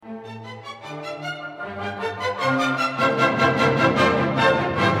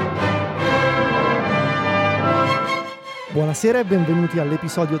Buonasera e benvenuti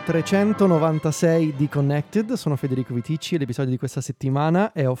all'episodio 396 di Connected. Sono Federico Viticci e l'episodio di questa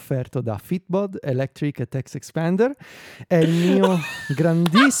settimana è offerto da Fitbod, Electric e Text Expander. È il mio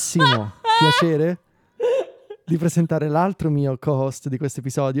grandissimo piacere di presentare l'altro mio co-host di questo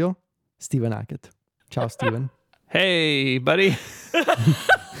episodio, Steven Hackett. Ciao Steven. Hey, buddy.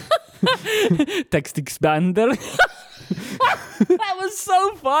 Text Expander. That was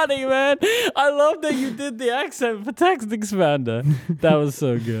so funny, man. I love that you did the accent for Text Expander. That was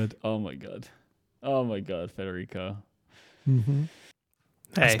so good. Oh my god. Oh my god, Federico. Mm-hmm.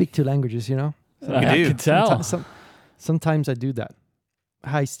 Hey. I speak two languages, you know? I can tell. Sometimes I do that.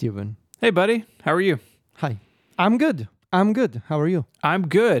 Hi, Steven. Hey, buddy. How are you? Hi. I'm good. How are you? I'm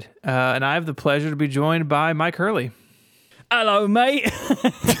good. And I have the pleasure to be joined by Mike Hurley. Hello, mate.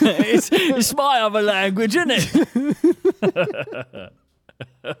 it's my other language, isn't it?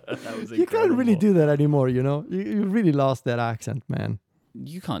 That was You can't really do that anymore, you know? You really lost that accent, man.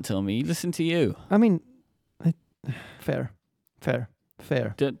 You can't tell me. Listen to you. I mean, fair.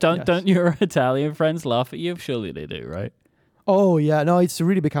 Don't your Italian friends laugh at you? Surely they do, right? Oh, yeah. No, it's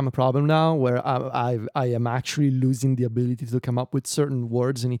really become a problem now where I am actually losing the ability to come up with certain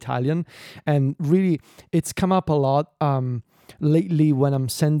words in Italian. And really, it's come up a lot lately when I'm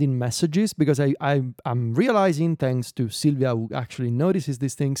sending messages because I'm realizing, thanks to Silvia, who actually notices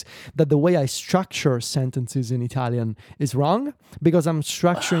these things, that the way I structure sentences in Italian is wrong because I'm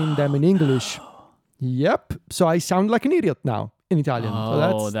structuring them in English. Yep. So I sound like an idiot now in Italian.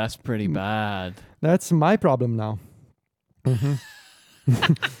 Oh, So that's pretty bad. that's my problem now. Mm-hmm.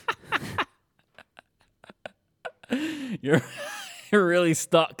 You're really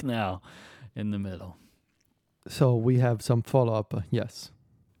stuck now in the middle. So we have some follow-up, yes.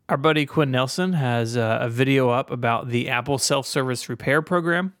 Our buddy Quinn Nelson has a video up about the Apple self-service repair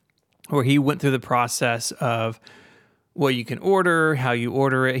program, where he went through the process of what you can order, how you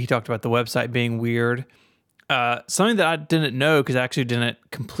order it. He talked about the website being weird. Something that I didn't know because I actually didn't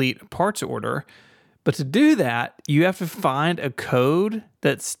complete a parts order. But to do that, you have to find a code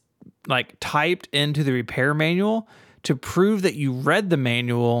that's like typed into the repair manual to prove that you read the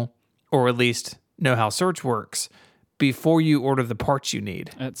manual or at least know how search works before you order the parts you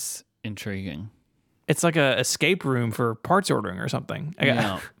need. That's intriguing. It's like a escape room for parts ordering or something.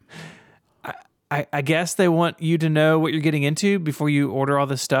 Yeah. I guess they want you to know what you're getting into before you order all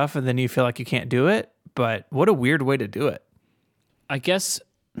this stuff and then you feel like you can't do it. But what a weird way to do it. I guess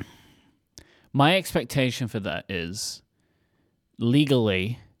my expectation for that is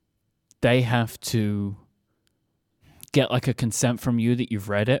legally they have to get like a consent from you that you've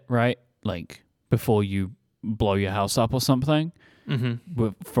read it, right? Like before you blow your house up or something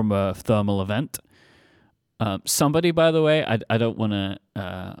from a thermal event. Somebody, by the way, I don't want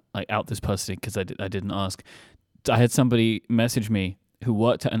to like out this person because I didn't ask. I had somebody message me who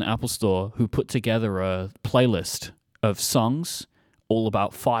worked at an Apple store who put together a playlist of songs all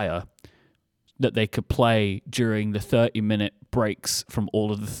about fire that they could play during the 30-minute breaks from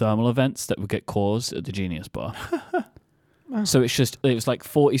all of the thermal events that would get caused at the Genius Bar. So it was like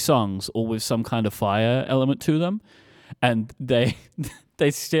 40 songs, all with some kind of fire element to them. And they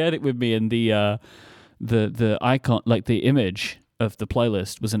shared it with me, and the icon, like the image of the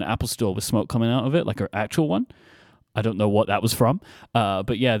playlist was an Apple store with smoke coming out of it, like an actual one. I don't know what that was from.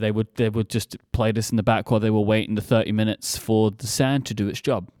 But yeah, they would just play this in the back while they were waiting the 30 minutes for the sound to do its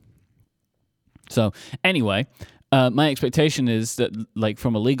job. So anyway, my expectation is that, like,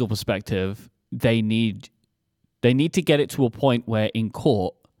 from a legal perspective, they need to get it to a point where in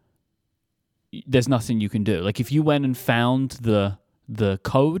court there's nothing you can do. Like if you went and found the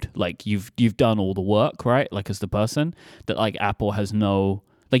code, like you've done all the work, right? Like as the person, that like Apple has no,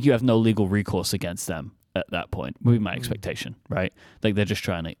 like you have no legal recourse against them at that point. Would be my expectation, right? Like they're just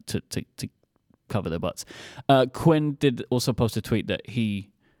trying to cover their butts. Quinn did also post a tweet that he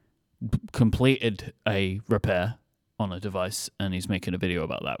completed a repair on a device, and he's making a video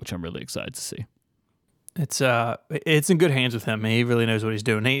about that, which I'm really excited to see. It's in good hands with him. He really knows what he's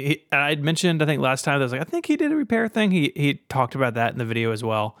doing. I'd mentioned, I think last time, I think he did a repair thing. He talked about that in the video as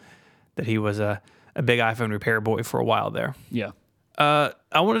well, that he was a big iPhone repair boy for a while there. Yeah. I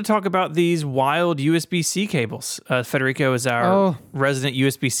want to talk about these wild USB-C cables. Federico is our resident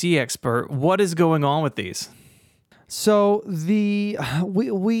USB-C expert. What is going on with these? So we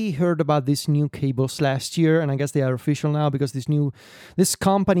heard about these new cables last year, and I guess they are official now because this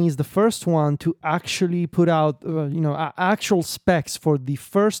company is the first one to actually put out actual specs for the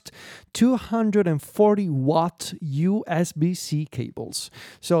first 240 watt USB-C cables.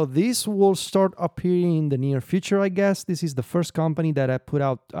 So this will start appearing in the near future, I guess. This is the first company that I put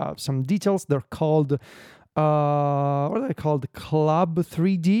out some details. They're called what are they called? Club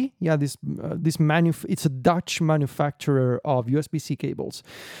 3D. Yeah, it's a Dutch manufacturer of USB-C cables.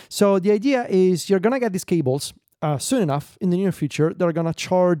 So the idea is you're gonna get these cables soon enough in the near future. They're gonna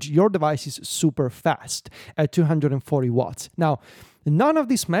charge your devices super fast at 240 watts. Now, none of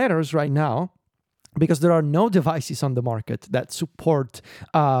this matters right now, because there are no devices on the market that support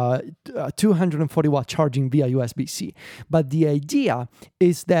 240 watt charging via USB-C. But the idea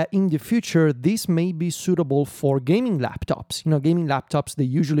is that in the future, this may be suitable for gaming laptops. Gaming laptops, they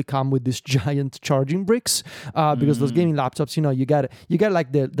usually come with these giant charging bricks because those gaming laptops, you get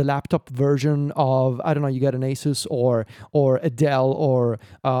like the laptop version of, I don't know, you get an Asus or a Dell or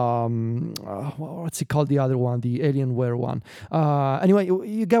what's it called, the other one, the Alienware one. Anyway,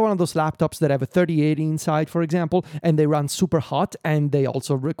 you get one of those laptops that have a 3080 inside, for example, and they run super hot, and they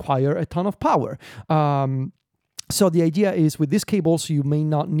also require a ton of power. So the idea is with these cables, you may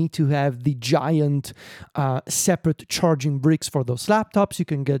not need to have the giant separate charging bricks for those laptops. You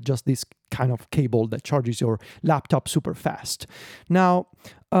can get just this kind of cable that charges your laptop super fast. Now,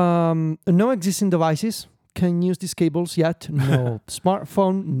 no existing devices can use these cables yet. No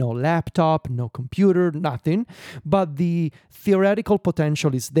smartphone, no laptop, no computer, nothing. But the theoretical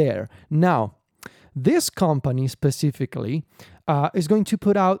potential is there. Now, this company specifically is going to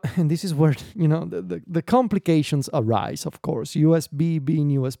put out, and this is where the complications arise, of course. USB being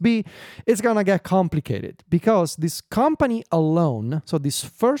USB, it's going to get complicated because this company alone, so this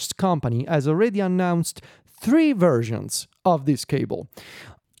first company, has already announced 3 versions of this cable.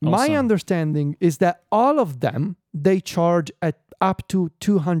 Awesome. My understanding is that all of them, they charge at up to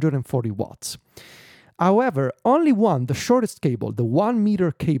 240 watts. However, only one, the shortest cable, the 1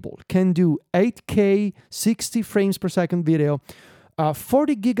 meter cable, can do 8K, 60 frames per second video,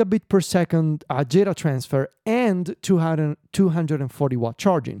 40 gigabit per second data transfer, and 240 watt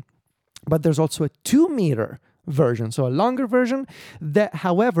charging. But there's also a 2 meter version, so a longer version that,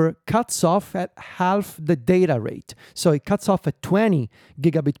 however, cuts off at half the data rate. So it cuts off at 20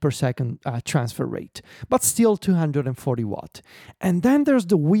 gigabit per second transfer rate, but still 240 watt. And then there's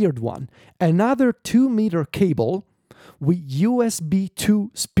the weird one, another 2 meter cable with USB 2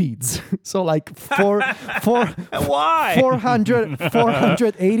 speeds. So like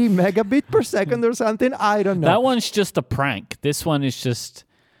 480 megabit per second or something. I don't know. That one's just a prank. This one is just...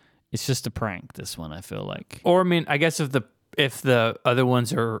 It's just a prank, this one, I feel like. Or, I mean, I guess if the other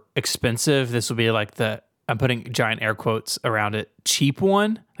ones are expensive, this will be like I'm putting giant air quotes around it, cheap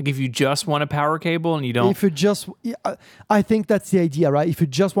one. Like if you just want a power cable and you don't... I think that's the idea, right? If you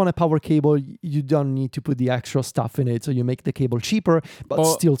just want a power cable, you don't need to put the extra stuff in it. So you make the cable cheaper, but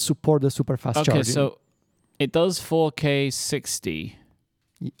still support the super fast charging. Okay, so it does 4K 60.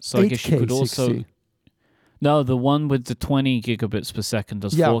 So I guess you could also... 60. No, the one with the 20 gigabits per second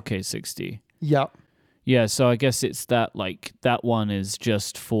does 4K 60. Yeah. Yeah, so I guess it's that one is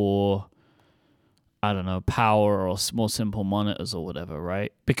just for, I don't know, power or more simple monitors or whatever,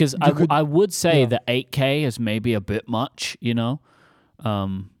 right? Because I would say that 8K is maybe a bit much,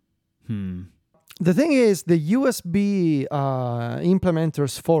 The thing is, the USB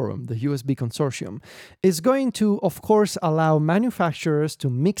Implementers Forum, the USB Consortium, is going to, of course, allow manufacturers to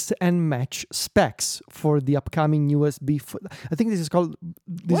mix and match specs for the upcoming USB. I think this is called...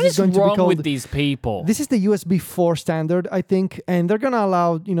 What is wrong with these people? This is the USB 4 standard, I think, and they're going to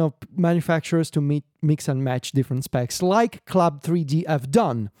allow, manufacturers to mix and match different specs, like Club 3D have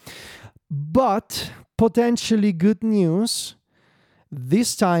done. But potentially good news...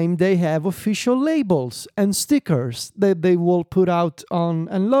 This time they have official labels and stickers that they will put out on,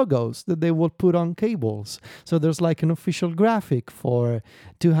 and logos that they will put on cables. So there's like an official graphic for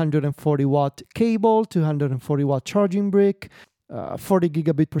 240 watt cable, 240 watt charging brick, 40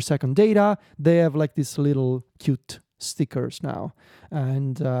 gigabit per second data. They have like these little cute stickers now.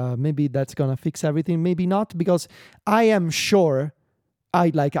 And maybe that's gonna fix everything. Maybe not, because I am sure...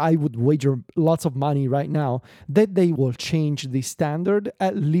 I would wager lots of money right now that they will change the standard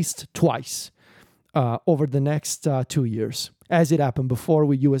at least twice over the next 2 years, as it happened before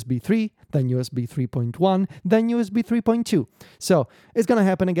with USB 3, then USB 3.1, then USB 3.2. So it's going to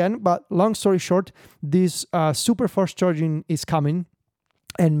happen again, but long story short, this super fast charging is coming,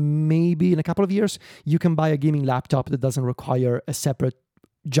 and maybe in a couple of years, you can buy a gaming laptop that doesn't require a separate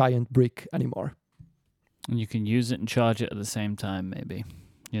giant brick anymore. And you can use it and charge it at the same time, maybe.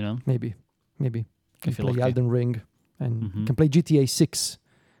 Maybe. You can play lucky. Elden Ring and you can play GTA 6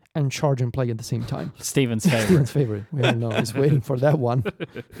 and charge and play at the same time. Steven's favorite. Steven's favorite. We don't know. He's waiting for that one.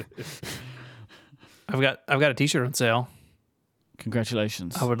 I've got a t-shirt on sale.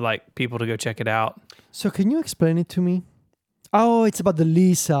 Congratulations. I would like people to go check it out. So can you explain it to me? Oh, it's about the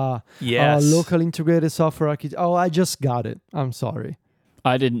Lisa. Yes. Local integrated software architect. Oh, I just got it. I'm sorry.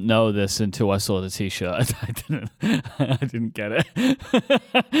 I didn't know this until I saw the T-shirt. I didn't get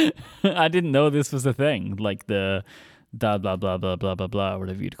it. I didn't know this was a thing. Like the blah blah blah blah blah blah blah,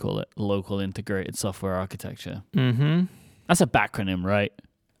 whatever you'd call it, local integrated software architecture. Mm-hmm. That's a backronym, right?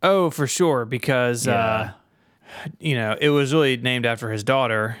 Oh, for sure, because Yeah. it was really named after his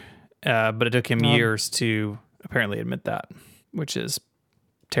daughter, but it took him years to apparently admit that, which is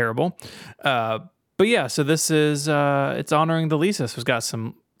terrible. But yeah, so this is it's honoring the Lisa. So it's got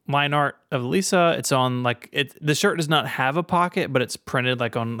some line art of Lisa. It's on the shirt does not have a pocket, but it's printed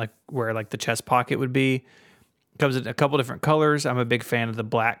like on like where like the chest pocket would be. Comes in a couple different colors. I'm a big fan of the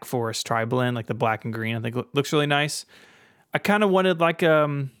Black Forest tri-blend, like the black and green. I think looks really nice. I kind of wanted like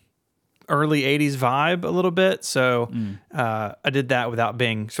early 80s vibe a little bit, so I did that without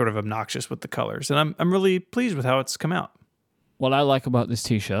being sort of obnoxious with the colors. And I'm really pleased with how it's come out. What I like about this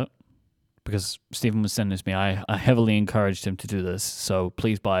T-shirt, because Stephen was sending this to me, I heavily encouraged him to do this, so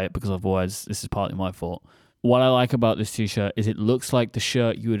please buy it, because otherwise this is partly my fault. What I like about this T-shirt is it looks like the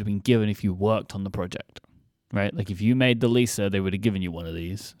shirt you would have been given if you worked on the project, right? Like if you made the Lisa, they would have given you one of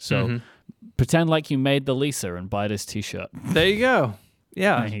these. So pretend like you made the Lisa and buy this T-shirt. There you go.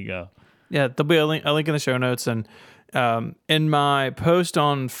 Yeah. There you go. Yeah, there'll be a link in the show notes. And in my post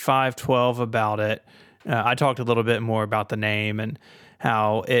on 512 about it, I talked a little bit more about the name and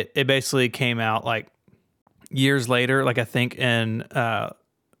how it basically came out like years later, like I think in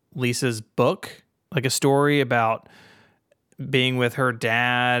Lisa's book, like a story about being with her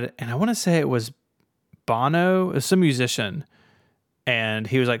dad. And I want to say it was Bono, some musician. And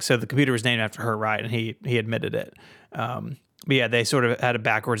he was like, so the computer was named after her, right? And he admitted it. But yeah, they sort of had a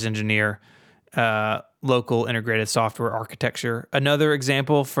backwards engineer, local integrated software architecture. Another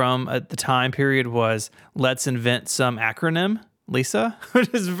example from the time period was let's invent some acronym, Lisa, which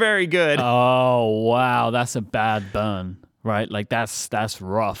is very good. Oh, wow. That's a bad burn, right? Like that's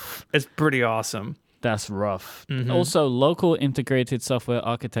rough. It's pretty awesome. That's rough. Mm-hmm. Also, local integrated software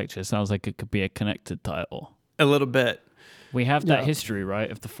architecture sounds like it could be a connected title. A little bit. We have that history, right,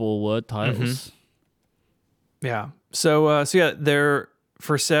 of the 4-word titles. Yeah. So yeah, they're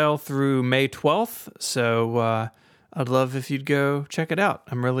for sale through May 12th. So I'd love if you'd go check it out.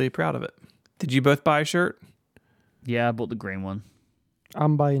 I'm really proud of it. Did you both buy a shirt? Yeah, I bought the green one.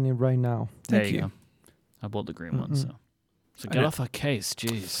 I'm buying it right now. There Thank you you. go. I bought the green one, so get off our case,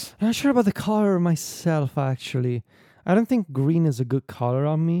 jeez. I'm not sure about the color myself, actually. I don't think green is a good color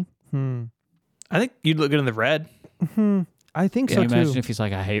on me. I think you'd look good in the red. I think Can so you imagine too. if he's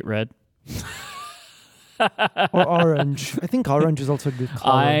like, I hate red? Or orange. I think orange is also a good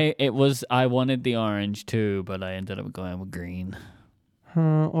color. I wanted the orange too, but I ended up going with green.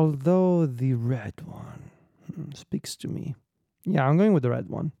 Although the red one speaks to me. Yeah, I'm going with the red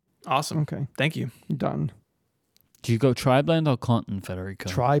one. Awesome. Okay, Thank you. done. Do you go tri-blend or cotton, Federico?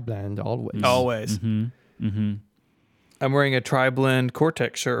 Tri-blend always. Always. Mm-hmm. I'm wearing a tri-blend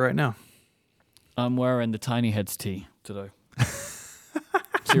Cortex shirt right now. I'm wearing the Tiny Heads tee today.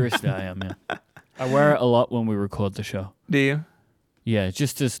 Seriously, I am, yeah. I wear it a lot when we record the show. Do you? Yeah,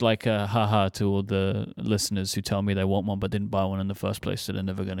 just as like a haha to all the listeners who tell me they want one but didn't buy one in the first place, so they're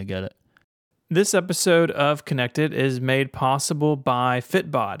never going to get it. This episode of Connected is made possible by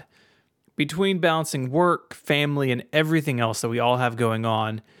Fitbod. Between balancing work, family, and everything else that we all have going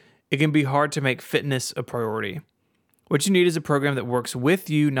on, it can be hard to make fitness a priority. What you need is a program that works with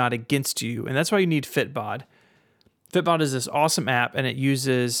you, not against you, and that's why you need Fitbod. Fitbod is this awesome app, and it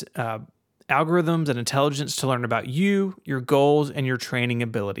uses algorithms and intelligence to learn about you, your goals, and your training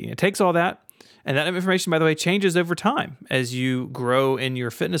ability. And it takes all that, and that information, by the way, changes over time as you grow in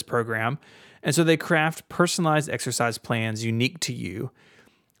your fitness program. And so they craft personalized exercise plans unique to you.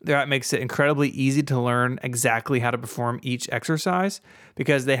 That makes it incredibly easy to learn exactly how to perform each exercise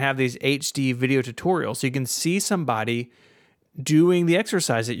because they have these HD video tutorials. So you can see somebody doing the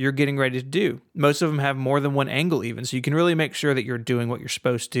exercise that you're getting ready to do. Most of them have more than one angle even. So you can really make sure that you're doing what you're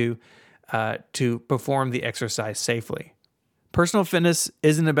supposed to perform the exercise safely. Personal fitness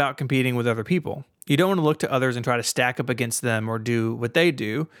isn't about competing with other people. You don't want to look to others and try to stack up against them or do what they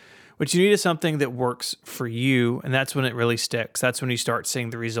do. What you need is something that works for you, and that's when it really sticks. That's when you start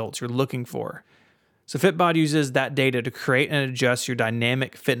seeing the results you're looking for. So Fitbod uses that data to create and adjust your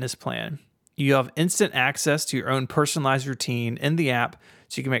dynamic fitness plan. You have instant access to your own personalized routine in the app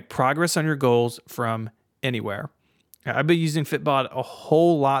so you can make progress on your goals from anywhere. I've been using Fitbod a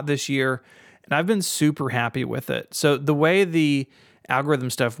whole lot this year, and I've been super happy with it. So the way the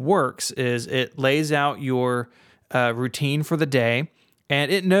algorithm stuff works is it lays out your routine for the day, and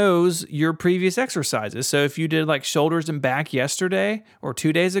it knows your previous exercises. So if you did like shoulders and back yesterday or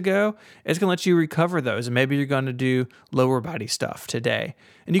 2 days ago, it's going to let you recover those. And maybe you're going to do lower body stuff today.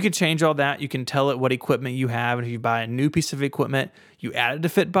 And you can change all that. You can tell it what equipment you have. And if you buy a new piece of equipment, you add it to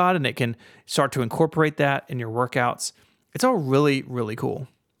Fitbod and it can start to incorporate that in your workouts. It's all really, really cool.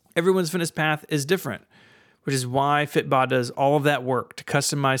 Everyone's fitness path is different, which is why Fitbod does all of that work to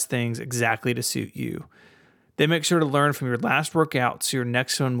customize things exactly to suit you. They make sure to learn from your last workout so your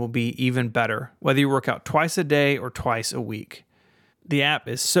next one will be even better, whether you work out twice a day or twice a week. The app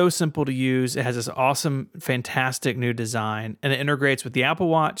is so simple to use. It has this awesome, fantastic new design, and it integrates with the Apple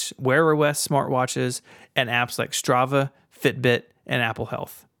Watch, Wear OS smartwatches, and apps like Strava, Fitbit, and Apple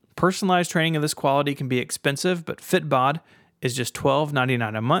Health. Personalized training of this quality can be expensive, but Fitbod is just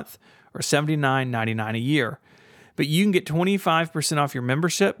 $12.99 a month or $79.99 a year. But you can get 25% off your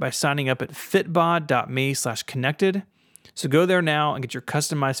membership by signing up at fitbod.me/connected. So go there now and get your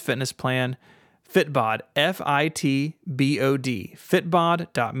customized fitness plan. Fitbod, Fitbod,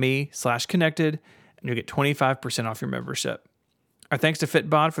 fitbod.me/connected, and you'll get 25% off your membership. Our thanks to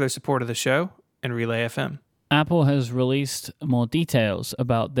Fitbod for their support of the show and Relay FM. Apple has released more details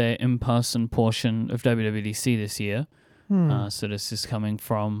about their in-person portion of WWDC this year. So this is coming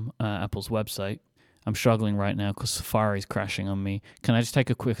from Apple's website. I'm struggling right now because Safari's crashing on me. Can I just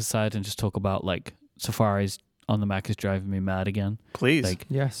take a quick aside and just talk about like Safari's on the Mac is driving me mad again? Please. Like,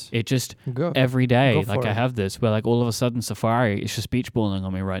 Yes. it just Go. every day, Go for like I it. have this where like all of a sudden Safari is just beach balling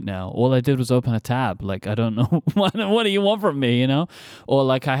on me right now. All I did was open a tab. Like, I don't know, what do you want from me, you know? Or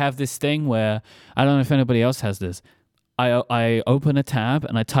like I have this thing where, I don't know if anybody else has this. I open a tab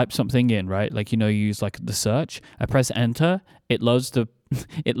and I type something in, right? Like, you know, you use like the search. I press enter. It loads the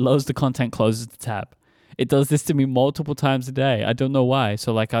content, closes the tab. It does this to me multiple times a day. I don't know why.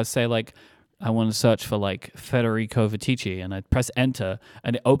 So like I say like, I want to search for like Federico Viticci and I press enter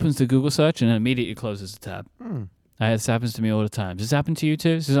and it opens the Google search and then immediately closes the tab. This happens to me all the time. Does this happen to you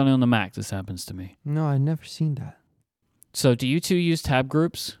too? This is only on the Mac this happens to me. No, I've never seen that. So do you two use tab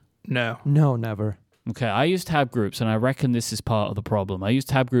groups? No. No, never. Okay, I use tab groups, and I reckon this is part of the problem. I use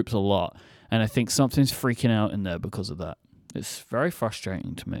tab groups a lot, and I think something's freaking out in there because of that. It's very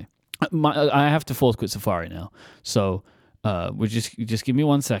frustrating to me. I have to force quit Safari now, so we just give me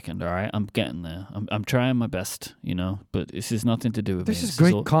 1 second, all right? I'm getting there. I'm trying my best, you know, but this is nothing to do with This me. is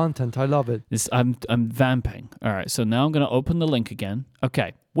great content. I love it. I'm vamping. All right, so now I'm going to open the link again.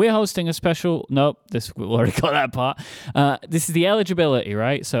 Okay, we're hosting a special... Nope, we already got that part. This is the eligibility,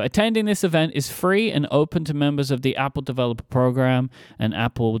 right? So attending this event is free and open to members of the Apple Developer Program and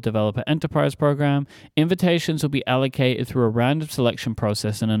Apple Developer Enterprise Program. Invitations will be allocated through a random selection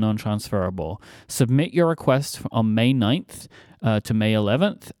process and are non-transferable. Submit your request on May 9th to May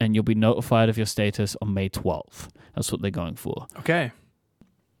 11th, and you'll be notified of your status on May 12th. That's what they're going for. Okay.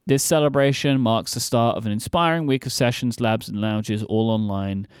 This celebration marks the start of an inspiring week of sessions, labs, and lounges, all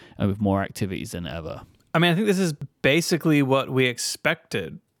online and with more activities than ever. I mean, I think this is basically what we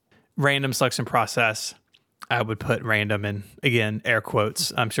expected. Random selection process. I would put random in, again, air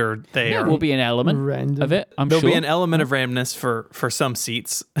quotes. I'm sure There will be an element Random. of it, I'm There'll sure. be an element of randomness for some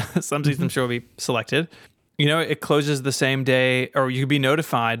seats. Some seats I'm sure will be selected. You know, it closes the same day, or you could be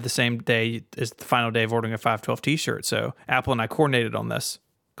notified the same day as the final day of ordering a 512 t-shirt. So Apple and I coordinated on this,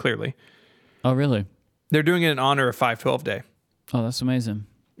 clearly. Oh, really? They're doing it in honor of 512 day. Oh, that's amazing.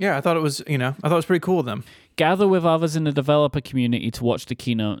 Yeah, I thought it was pretty cool of them. Gather with others in the developer community to watch the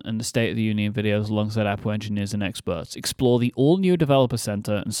keynote and the State of the Union videos alongside Apple engineers and experts. Explore the all-new Developer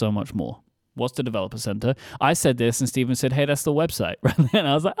Center and so much more. What's the Developer Center? I said this, and Stephen said, hey, that's the website. And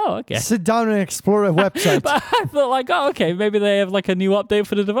I was like, oh, okay. Sit down and explore a website. But I thought like, oh, okay, maybe they have like a new update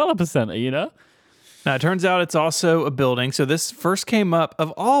for the Developer Center, you know? Now, it turns out it's also a building. So this first came up,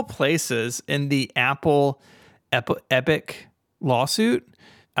 of all places, in the Apple Epic lawsuit.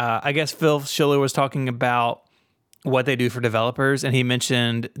 I guess Phil Schiller was talking about what they do for developers, and he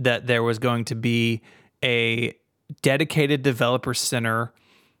mentioned that there was going to be a dedicated developer center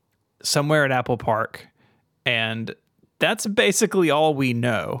somewhere at Apple Park. And that's basically all we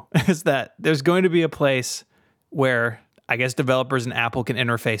know, is that there's going to be a place where I guess developers and Apple can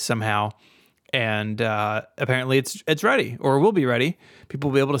interface somehow. And apparently it's ready, or will be ready.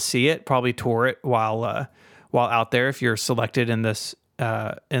 People will be able to see it, probably tour it while out there if you're selected in this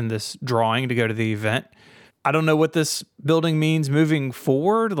drawing to go to the event. I don't know what this building means moving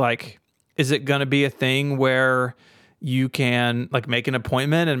forward. Like, is it going to be a thing where you can like make an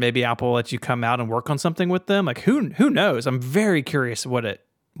appointment and maybe Apple will let you come out and work on something with them? Like, who knows? I'm very curious what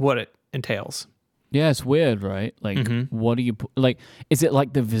it entails. Yeah, it's weird, right? Like, what do you like? Is it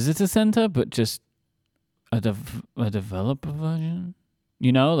like the visitor center, but just a developer version?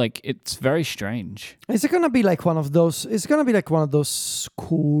 You know, like it's very strange. Is it gonna be like one of those? It's gonna be like one of those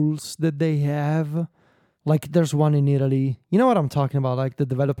schools that they have. Like there's one in Italy. You know what I'm talking about? Like the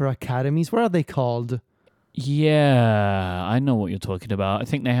developer academies. What are they called? Yeah, I know what you're talking about. I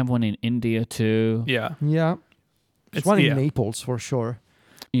think they have one in India too. Yeah. Yeah, there's It's- one yeah. in Naples for sure.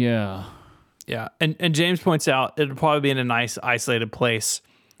 Yeah. Yeah. And James points out it'll probably be in a nice isolated place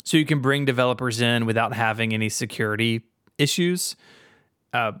so you can bring developers in without having any security issues.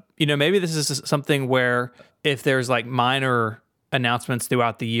 Maybe this is something where if there's like minor announcements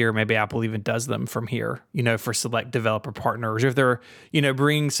throughout the year, maybe Apple even does them from here, for select developer partners. Or if they're,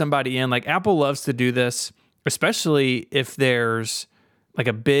 bringing somebody in, like Apple loves to do this, especially if there's like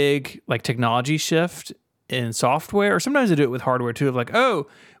a big like technology shift in software, or sometimes they do it with hardware too, of like, oh,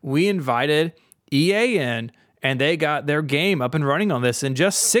 we invited EA in and they got their game up and running on this in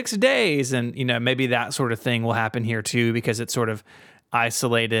just 6 days. And, maybe that sort of thing will happen here too, because it's sort of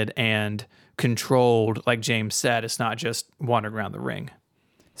isolated and controlled. Like James said, it's not just wandering around the ring.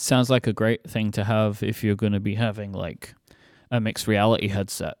 Sounds like a great thing to have if you're going to be having like a mixed reality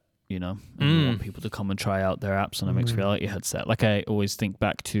headset, and you want people to come and try out their apps on a mixed reality headset. Like I always think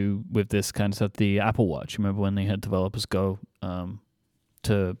back to with this kind of stuff, the Apple Watch. Remember when they had developers go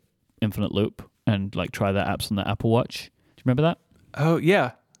to Infinite Loop and like try their apps on the Apple Watch? Do you remember that? Oh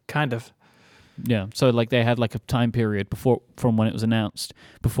yeah, kind of. Yeah. So like they had like a time period from when it was announced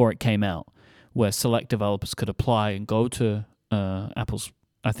before it came out, where select developers could apply and go to Apple's,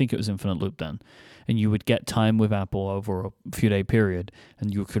 I think it was Infinite Loop then, and you would get time with Apple over a few day period,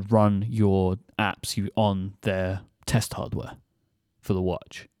 and you could run your apps on their test hardware for the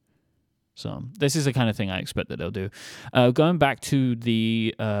watch. So this is the kind of thing I expect that they'll do. Going back to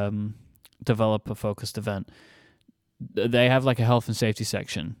the developer-focused event, they have like a health and safety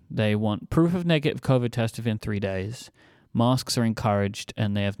section. They want proof of negative COVID test within 3 days. Masks are encouraged,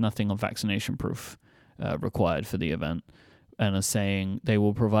 and they have nothing on vaccination proof required for the event, and are saying they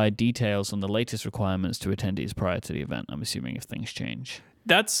will provide details on the latest requirements to attendees prior to the event. I'm assuming if things change.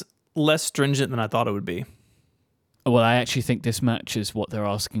 That's less stringent than I thought it would be. Well, I actually think this matches what they're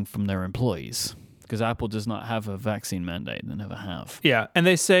asking from their employees, because Apple does not have a vaccine mandate. They never have. Yeah, and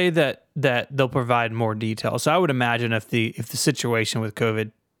they say that they'll provide more details. So I would imagine if the situation with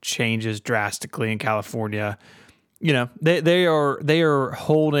COVID changes drastically in California, they are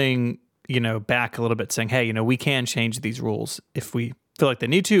holding back a little bit, saying, hey, we can change these rules if we feel like they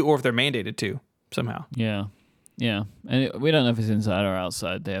need to, or if they're mandated to somehow. Yeah, and we don't know if it's inside or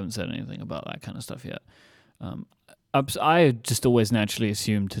outside. They haven't said anything about that kind of stuff yet. I just always naturally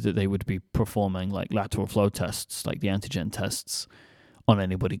assumed that they would be performing like lateral flow tests, like the antigen tests, on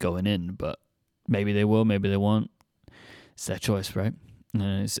anybody going in. But maybe they will, maybe they won't. It's their choice, right?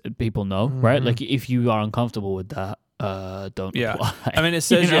 People know, right? Like if you are uncomfortable with that, don't apply. I mean, it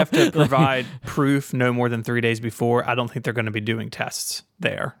says you have to provide proof no more than 3 days before. I don't think they're going to be doing tests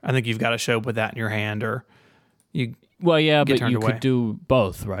there. I think you've got to show up with that in your hand, or you. Well, yeah, get but turned you away. could do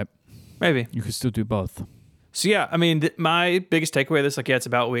both, right? Maybe. You could still do both. So yeah, I mean, my biggest takeaway of this, it's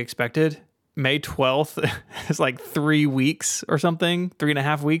about what we expected. May 12th is like 3 weeks or something,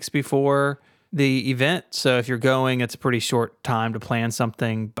 3.5 weeks before the event. So if you're going, it's a pretty short time to plan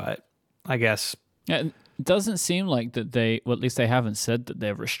something, but I guess. Yeah, it doesn't seem like that well, at least they haven't said that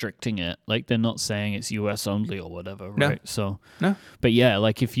they're restricting it. Like they're not saying it's US only or whatever, right? So, no. But yeah,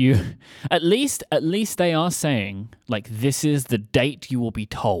 like if you, at least they are saying like this is the date you will be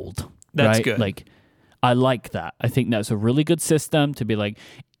told. That's right? good. Like, I like that. I think that's a really good system to be like,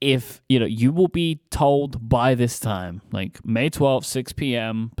 if, you will be told by this time, like May 12th, 6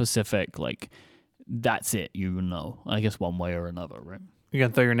 p.m. Pacific, like that's it, I guess one way or another, right? You going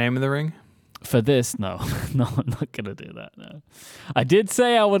to throw your name in the ring? For this, no. No, I'm not going to do that, no. I did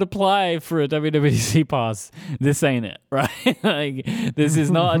say I would apply for a WWDC pass. This ain't it, right? Like, this is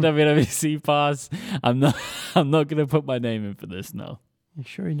not a WWDC pass. I'm not going to put my name in for this, no. You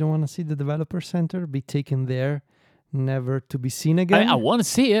sure you don't want to see the developer center be taken there, never to be seen again? I want to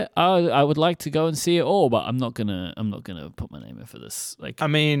see it. I would like to go and see it all, but I'm not gonna put my name in for this. Like, I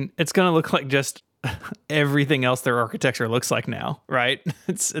mean, it's gonna look like just everything else their architecture looks like now, right?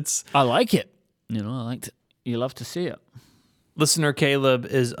 It's. I like it. I liked it. You love to see it. Listener Caleb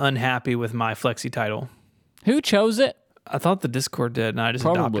is unhappy with my Flexi title. Who chose it? I thought the Discord did, and I just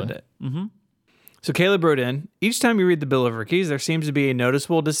Probably. adopted it. Mm-hmm. So Caleb wrote in, each time you read the Bill of Rights, there seems to be a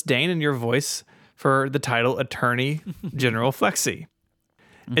noticeable disdain in your voice for the title Attorney General Flexi.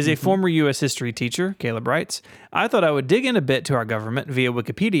 As a former U.S. history teacher, Caleb writes, I thought I would dig in a bit to our government via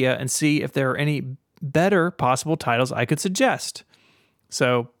Wikipedia and see if there are any better possible titles I could suggest.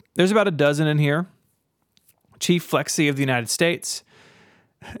 So there's about a dozen in here. Chief Flexi of the United States,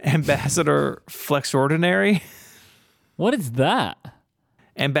 Ambassador Flexordinary. What is that?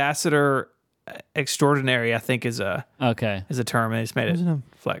 Ambassador Extraordinary, I think, is a term. They just made it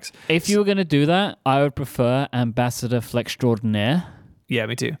flex. If you were going to do that, I would prefer Ambassador Flextraordinaire. Yeah,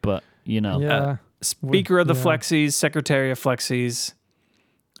 me too. But, Yeah. Speaker of the Flexies, Secretary of Flexies,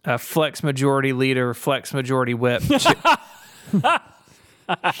 Flex Majority Leader, Flex Majority Whip.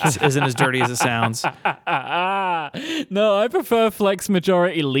 Isn't as dirty as it sounds. No, I prefer Flex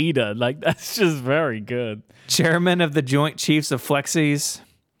Majority Leader. Like, that's just very good. Chairman of the Joint Chiefs of Flexies.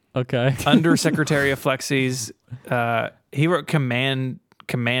 Okay. Under Secretary of Flexies. He wrote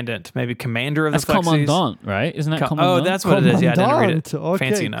Commandant, maybe Commander of That's the Flexies. Commandant, right? Isn't that Commandant? Oh, that's what it is. Yeah, I didn't read it Okay,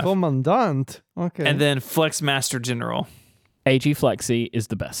 fancy enough. Commandant. Okay. And then Flex Master General. AG Flexi is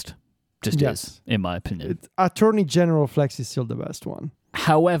the best. Just Yes. is, in my opinion. Attorney General Flex is still the best one.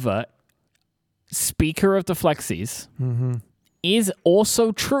 However, Speaker of the Flexies is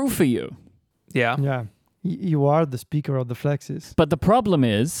also true for you. Yeah. Yeah. You are the Speaker of the Flexes. But the problem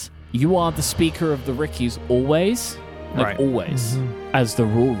is, you are the Speaker of the Rickies always. Right. Always. As the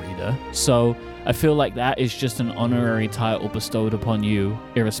rule reader. So I feel like that is just an honorary title bestowed upon you,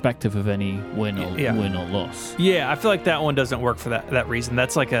 irrespective of any win or loss. Yeah, I feel like that one doesn't work for that reason.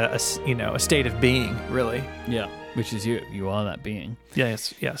 That's like a state of being, really. Yeah. Which is you. You are that being.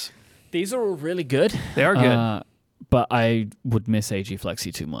 Yes. These are all really good. They are good. But I would miss AG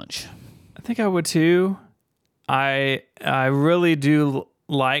Flexi too much. I think I would too. I really do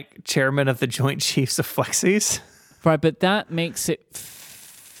like Chairman of the Joint Chiefs of Flexies. Right, but that makes it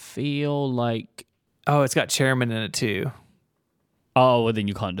feel like... Oh, it's got chairman in it too. Oh, well, then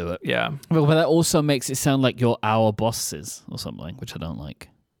you can't do it. Yeah. But that also makes it sound like you're our bosses or something, which I don't like.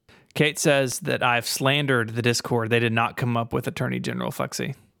 Kate says that I've slandered the Discord. They did not come up with Attorney General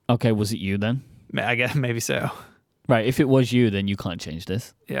Flexi. Okay, was it you then? I guess maybe so. Right, if it was you, then you can't change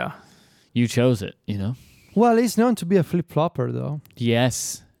this. Yeah. You chose it, Well, he's known to be a flip-flopper, though.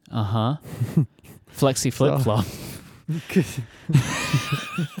 Yes. Uh-huh. Flexi flip-flop.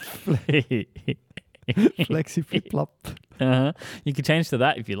 Flexi flip-flop. Uh-huh. You can change to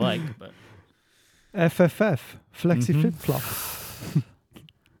that if you like. But FFF. Flexi flip-flop.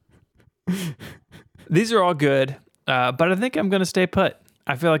 These are all good, but I think I'm going to stay put.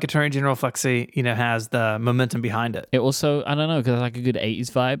 I feel like Attorney General Flexi, has the momentum behind it. it also, I don't know, because I like a good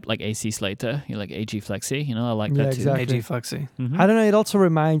 80s vibe, like AC Slater. You like AG Flexi, I like Yeah, that too. exactly. AG Flexi. I don't know. It also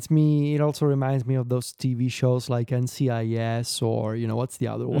reminds me of those TV shows like NCIS or what's the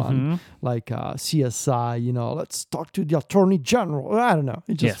other one, like CSI. Let's talk to the Attorney General. I don't know.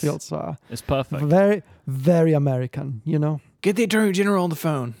 It just feels It's perfect. very, very American. Get the Attorney General on the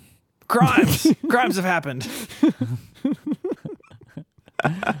phone. Crimes have happened.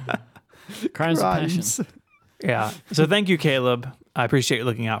 Crimes of passion. Yeah. So thank you, Caleb. I appreciate you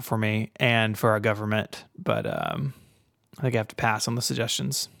looking out for me and for our government, but I think I have to pass on the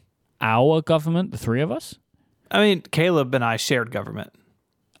suggestions. Our government, the three of us? I mean, Caleb and I shared government.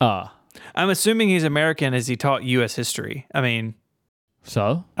 I'm assuming he's American as he taught U.S. history. I mean,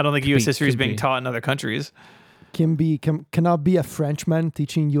 so I don't think U.S. history is being taught in other countries. Cannot be a Frenchman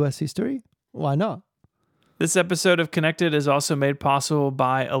teaching U.S. history? Why not? This episode of Connected is also made possible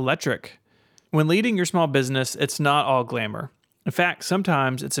by Electric. When leading your small business, it's not all glamour. In fact,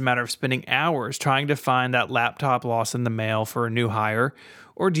 sometimes it's a matter of spending hours trying to find that laptop lost in the mail for a new hire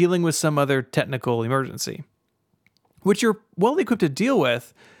or dealing with some other technical emergency, which you're well equipped to deal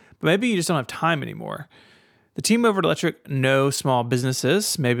with, but maybe you just don't have time anymore. The team over at Electric know small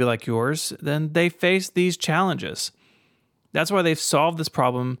businesses, maybe like yours, then they face these challenges. That's why they've solved this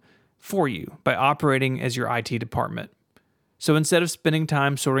problem for you by operating as your IT department. So instead of spending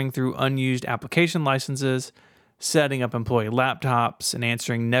time sorting through unused application licenses, setting up employee laptops, and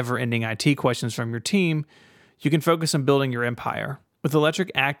answering never-ending IT questions from your team, you can focus on building your empire. With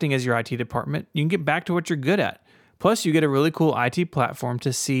Electric acting as your IT department, you can get back to what you're good at. Plus, you get a really cool IT platform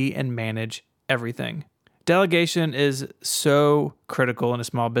to see and manage everything. Delegation is so critical in a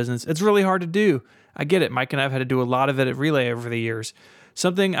small business. It's really hard to do. I get it. Mike and I have had to do a lot of it at Relay over the years.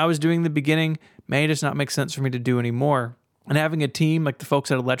 Something I was doing in the beginning may just not make sense for me to do anymore. And having a team like the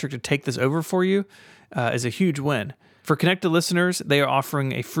folks at Electric to take this over for you is a huge win. For Connected listeners, they are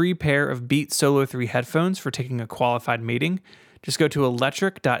offering a free pair of Beats Solo 3 headphones for taking a qualified meeting. Just go to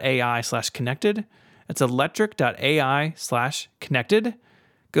electric.ai/connected. That's electric.ai/connected.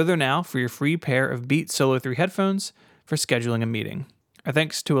 Go there now for your free pair of Beats Solo 3 headphones for scheduling a meeting. Our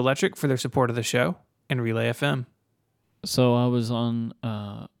thanks to Electric for their support of the show and Relay FM. So I was on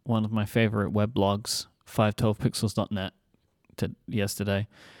one of my favorite web blogs, 512pixels.net, yesterday,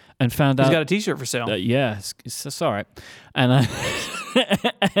 and found out... He's got a t-shirt for sale. Yeah, it's all right. And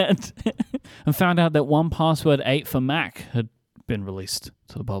and, and found out that 1Password 8 for Mac had been released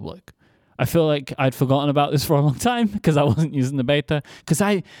to the public. I feel like I'd forgotten about this for a long time because I wasn't using the beta. Because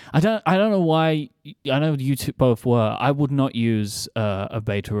I don't know why. I know you two both were. I would not use a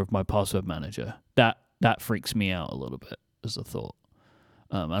beta of my password manager. That freaks me out a little bit as a thought.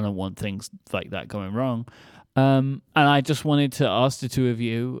 I don't want things like that going wrong. And I just wanted to ask the two of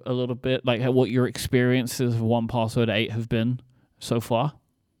you a little bit, like what your experiences of 1Password 8 have been so far.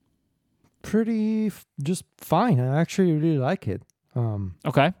 Pretty just fine. I actually really like it.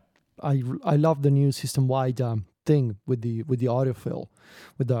 Okay. I love the new system-wide thing with the autofill,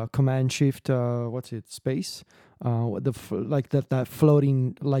 with the command shift. Space? That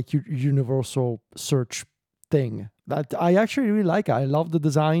floating like universal search thing. That I actually really like. I love the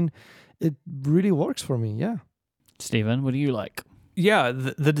design. It really works for me. Yeah. Steven, what do you like? Yeah,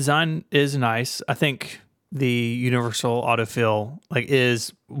 the design is nice. I think the universal autofill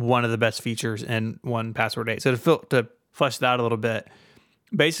is one of the best features in 1Password 8. So to flesh that out a little bit.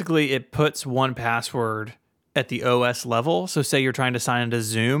 Basically, it puts 1Password at the OS level. So say you're trying to sign into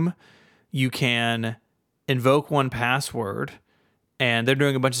Zoom, you can invoke 1Password, and they're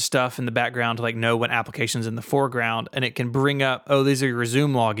doing a bunch of stuff in the background to know what application's in the foreground, and it can bring up, these are your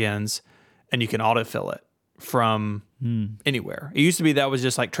Zoom logins, and you can autofill it from anywhere. It used to be that was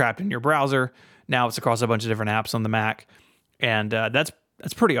just trapped in your browser. Now it's across a bunch of different apps on the Mac, and that's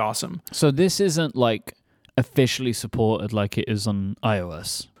pretty awesome. So this isn't officially supported like it is on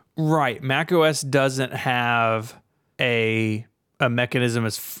iOS. Right. macOS doesn't have a mechanism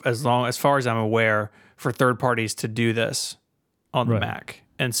as far as I'm aware for third parties to do this on the Mac.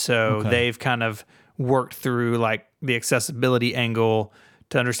 And so they've kind of worked through the accessibility angle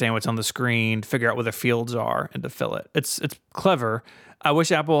to understand what's on the screen, to figure out where the fields are, and to fill it. It's clever. I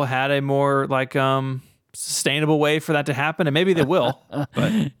wish Apple had a more sustainable way for that to happen, and maybe they will.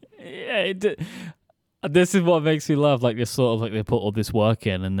 But yeah, this is what makes me laugh. This sort of they put all this work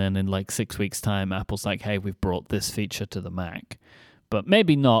in, and then in 6 weeks' time, Apple's like, "Hey, we've brought this feature to the Mac," but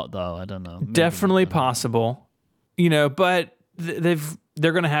maybe not, though. I don't know. Maybe definitely possible, but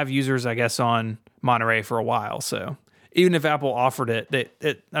they're going to have users, I guess, on Monterey for a while. So even if Apple offered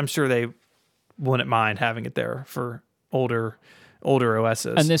it, I'm sure they wouldn't mind having it there for older OSs.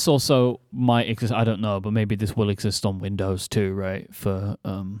 And this also might exist. I don't know, but maybe this will exist on Windows too, right? For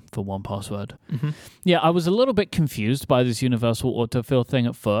 1Password. Mm-hmm. Yeah, I was a little bit confused by this universal autofill thing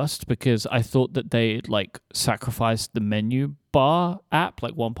at first because I thought that they sacrificed the menu bar app,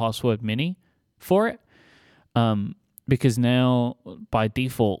 1Password Mini, for it. Because now by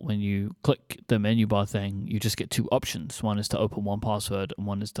default, when you click the menu bar thing, you just get two options. One is to open 1Password, and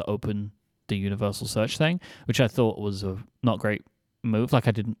one is to open the universal search thing, which I thought was a not great move.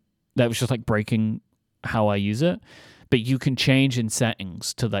 That was just breaking how I use it. But you can change in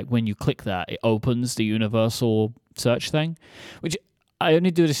settings to when you click that, it opens the universal search thing, which I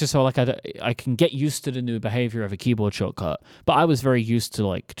only do this just so I can get used to the new behavior of a keyboard shortcut. But I was very used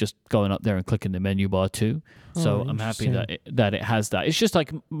to just going up there and clicking the menu bar too. So I'm happy that it has that. It's just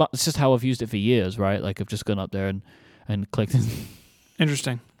it's just how I've used it for years, right? I've just gone up there and clicked.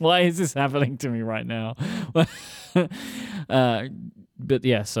 Interesting. Why is this happening to me right now? But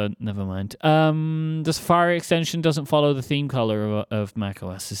yeah, so never mind. The Safari extension doesn't follow the theme color of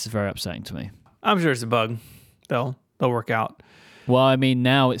macOS. This is very upsetting to me. I'm sure it's a bug. They'll work out. Well, I mean,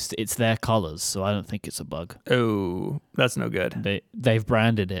 now it's their colors, so I don't think it's a bug. Oh, that's no good. They've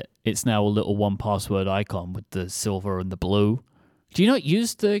branded it. It's now a little 1Password icon with the silver and the blue. Do you not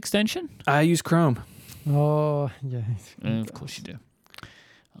use the extension? I use Chrome. Oh, yeah. Of course you do.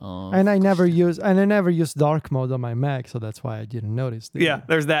 And I never use dark mode on my Mac, so that's why I didn't notice. Yeah,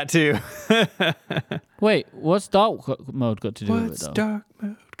 there's that too. Wait, what's dark mode got to do with it? What's dark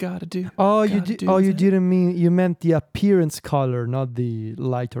mode got to do? Oh, you meant the appearance color, not the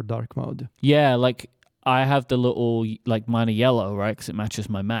light or dark mode. Yeah, I have the little mine are yellow, right? Because it matches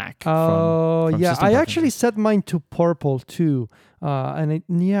my Mac. Oh, from yeah. System I Preferences. actually set mine to purple too. I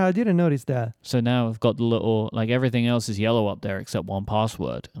didn't notice that. So now I've got the little, everything else is yellow up there except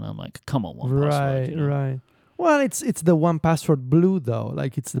 1Password. And I'm like, come on, 1Password. Right. Well, it's the 1Password blue though.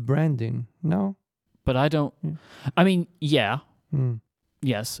 It's the branding. No? But I don't, I mean, yeah.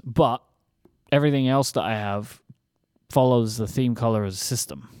 Yes. But everything else that I have follows the theme color as a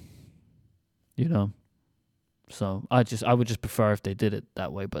system. So I would just prefer if they did it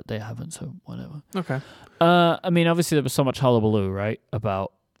that way, but they haven't, so whatever. Okay. I mean, obviously there was so much hullabaloo, right,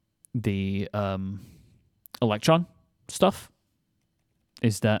 about the Electron stuff.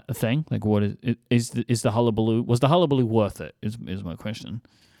 Is that a thing? What is the hullabaloo? Was the hullabaloo worth it? Is my question.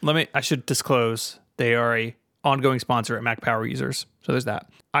 I should disclose they are a ongoing sponsor at Mac Power Users. So there's that.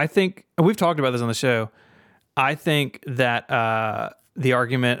 I think, and we've talked about this on the show, I think that the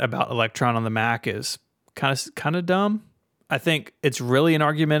argument about Electron on the Mac is kind of dumb. I think it's really an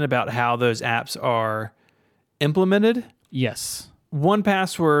argument about how those apps are implemented. Yes.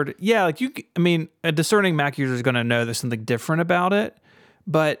 1Password, yeah, like a discerning Mac user is going to know there's something different about it,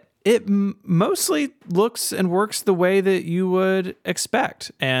 but it mostly looks and works the way that you would expect.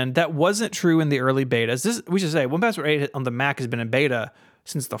 And that wasn't true in the early betas. We should say 1Password 8 on the Mac has been in beta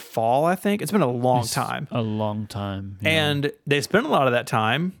since the fall, I think. It's been a long time. A long time. Yeah. And they spent a lot of that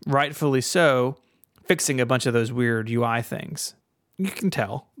time, rightfully so, fixing a bunch of those weird UI things. You can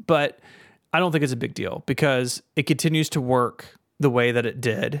tell, but I don't think it's a big deal because it continues to work the way that it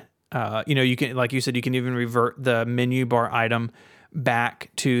did. You can, like you said, you can even revert the menu bar item back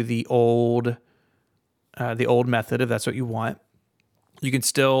to the old method if that's what you want. You can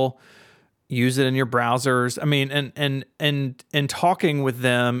still use it in your browsers. I mean, and talking with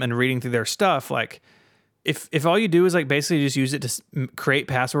them and reading through their stuff, like if all you do is like basically just use it to create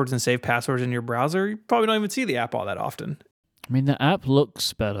passwords and save passwords in your browser, you probably don't even see the app all that often. I mean, the app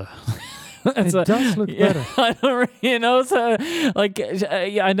looks better. It does look better. I don't, I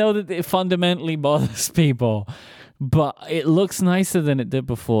know that it fundamentally bothers people, but it looks nicer than it did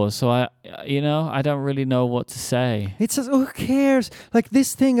before. So I don't really know what to say. It says, who cares? Like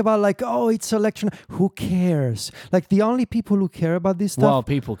this thing about like, oh, it's Electron. Who cares? Like the only people who care about this stuff. Well,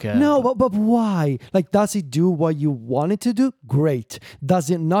 people care. No, but why? Like, does it do what you want it to do? Great. Does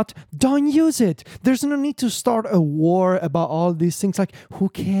it not? Don't use it. There's no need to start a war about all these things. Like, who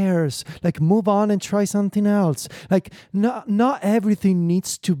cares? Like, move on and try something else. Like, not everything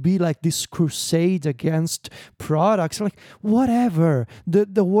needs to be like this crusade against products. Like, whatever.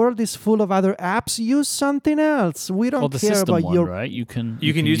 The world is full of other apps. Use something else. We don't care about one, your right. You can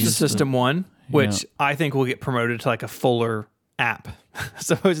use the system one, which I think will get promoted to like a fuller app.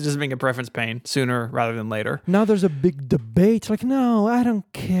 So it's just being a preference pane sooner rather than later. Now there's a big debate. Like, no, I don't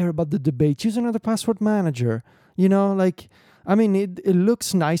care about the debate. Use another password manager. Like, I mean, it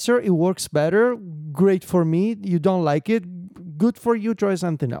looks nicer. It works better. Great for me. You don't like it. Good for you. Try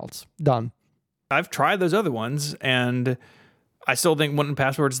something else. Done. I've tried those other ones, and I still think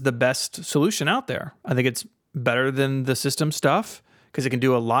 1Password is the best solution out there. I think it's better than the system stuff because it can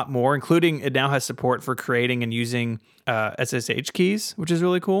do a lot more, including it now has support for creating and using SSH keys, which is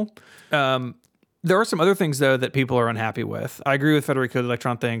really cool. There are some other things, though, that people are unhappy with. I agree with Federico, the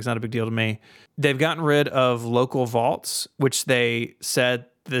Electron thing is not a big deal to me. They've gotten rid of local vaults, which they said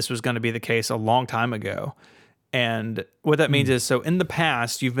this was going to be the case a long time ago. And what that means is, so in the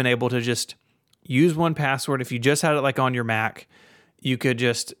past, you've been able to just use 1Password. If you just had it like on your Mac, you could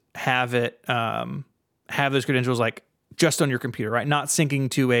just have it, have those credentials like just on your computer, right? Not syncing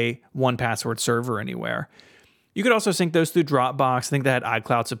to a 1Password server anywhere. You could also sync those through Dropbox. I think they had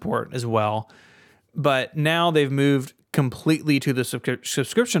iCloud support as well. But now they've moved completely to the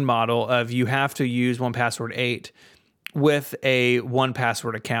subscription model of you have to use 1Password 8 with a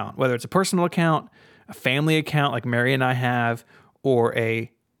 1Password account, whether it's a personal account, a family account like Mary and I have, or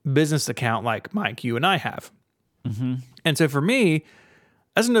a business account like Mike, you and I have. Mm-hmm. And so for me,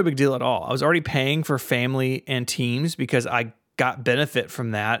 that's no big deal at all. I was already paying for family and teams because I got benefit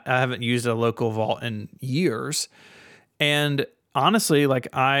from that. I haven't used a local vault in years. And honestly, like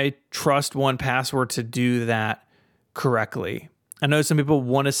I trust 1Password to do that correctly. I know some people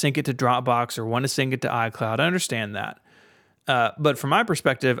want to sync it to Dropbox or want to sync it to iCloud. I understand that. But from my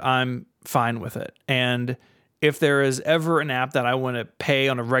perspective, I'm fine with it. And if there is ever an app that I want to pay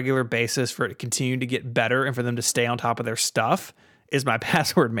on a regular basis for it to continue to get better and for them to stay on top of their stuff, is my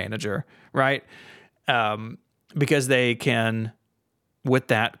password manager, right? Because they can, with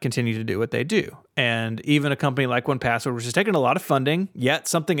that, continue to do what they do. And even a company like 1Password, which is taking a lot of funding, yet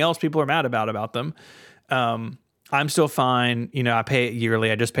something else people are mad about them, I'm still fine. I pay it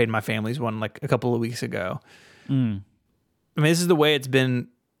yearly. I just paid my family's one like a couple of weeks ago. I mean, this is the way it's been.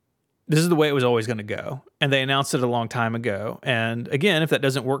 This is the way it was always going to go. And they announced it a long time ago. And again, if that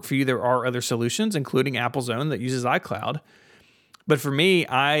doesn't work for you, there are other solutions, including Apple's own that uses iCloud. But for me,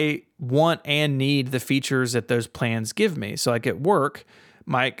 I want and need the features that those plans give me. So like at work,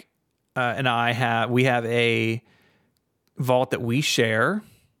 Mike and I have a vault that we share.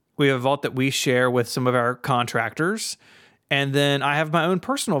 We have a vault that we share with some of our contractors. And then I have my own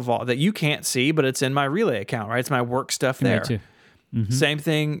personal vault that you can't see, but it's in my Relay account, right? It's my work stuff there. Me too. Mm-hmm. Same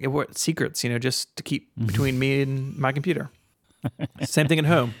thing, secrets, just to keep between me and my computer. Same thing at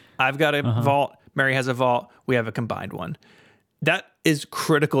home. I've got a vault. Mary has a vault. We have a combined one. That is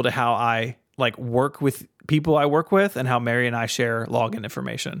critical to how I like work with people I work with and how Mary and I share login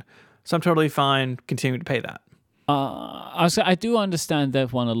information. So I'm totally fine continuing to pay that. I do understand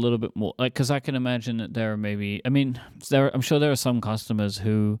that one a little bit more, like, because I can imagine that there are maybe, I mean, I'm sure there are some customers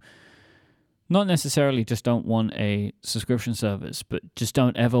who not necessarily just don't want a subscription service, but just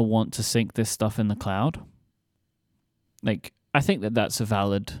don't ever want to sync this stuff in the cloud. Like, I think that that's a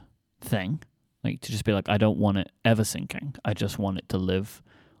valid thing. Like, to just be like, I don't want it ever syncing. I just want it to live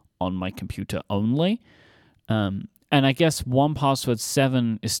on my computer only. And I guess 1Password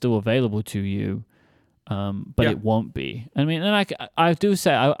 7 is still available to you, but it won't be. I mean, and I do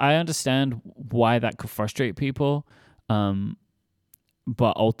say, I understand why that could frustrate people,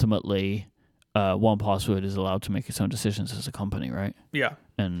 but ultimately, 1Password is allowed to make its own decisions as a company, right? Yeah.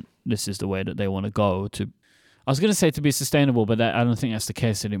 And this is the way that they want to go to. I was going to say to be sustainable, but I don't think that's the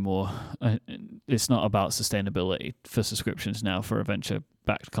case anymore. It's not about sustainability for subscriptions now for a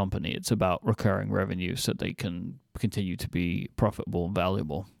venture-backed company. It's about recurring revenue so they can continue to be profitable and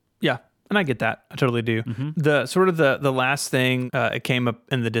valuable. Yeah, and I get that. I totally do. Mm-hmm. The last thing, it came up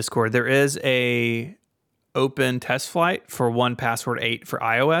in the Discord. There is a open test flight for 1Password 8 for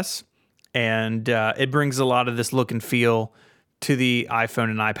iOS, and it brings a lot of this look and feel to the iPhone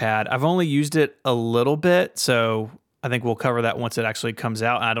and iPad. I've only used it a little bit, so I think we'll cover that once it actually comes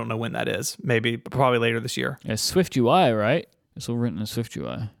out. I don't know when that is. Probably later this year. Yeah, Swift UI, right? It's all written in Swift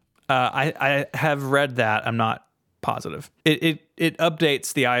UI. I have read that. I'm not positive. It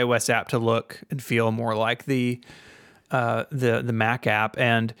updates the iOS app to look and feel more like the Mac app,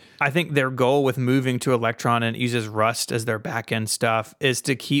 and I think their goal with moving to Electron and uses Rust as their backend stuff is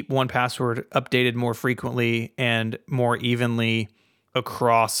to keep 1Password updated more frequently and more evenly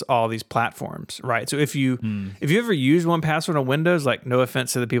across all these platforms, right? So if you ever use 1Password on Windows, like, no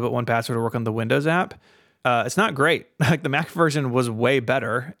offense to the people at 1Password who work on the Windows app, it's not great. Like, the Mac version was way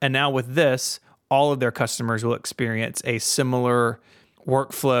better, and now with this, all of their customers will experience a similar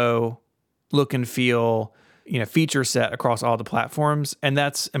workflow, look and feel, feature set across all the platforms. And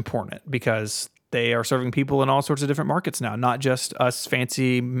that's important because they are serving people in all sorts of different markets now, not just us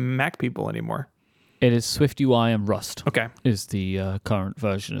fancy Mac people anymore. It is Swift UI and Rust. Okay. Is the current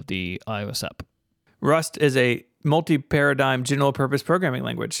version of the iOS app. Rust is a multi-paradigm general purpose programming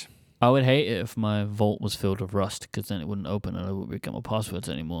language. I would hate it if my vault was filled with Rust, because then it wouldn't open and I wouldn't get my passwords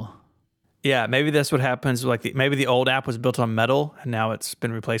anymore. Yeah, maybe that's what happens. Like, maybe the old app was built on Metal and now it's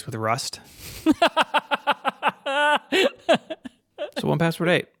been replaced with Rust. So 1Password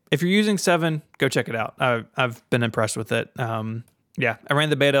 8. If you're using 7, go check it out. I've been impressed with it. Yeah, I ran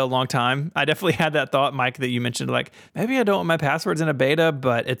the beta a long time. I definitely had that thought, Mike, that you mentioned, like, maybe I don't want my passwords in a beta,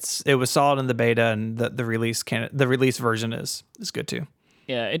 but it was solid in the beta, and the release version is good too.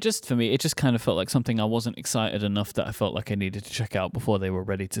 Yeah, for me, it just kind of felt like something I wasn't excited enough that I felt like I needed to check out before they were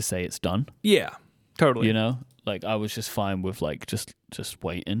ready to say it's done. Yeah, totally. Like, I was just fine with, like, just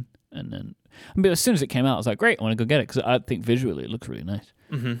waiting. And then, but as soon as it came out, I was like, great, I want to go get it, because I think visually it looks really nice.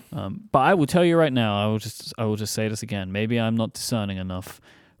 Mm-hmm. But I will tell you right now, I will just say this again. Maybe I'm not discerning enough,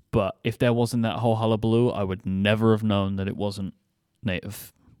 but if there wasn't that whole hullabaloo, I would never have known that it wasn't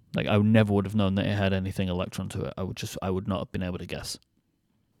native. Like, I never would have known that it had anything Electron to it. I would not have been able to guess.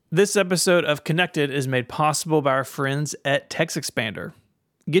 This episode of Connected is made possible by our friends at TextExpander.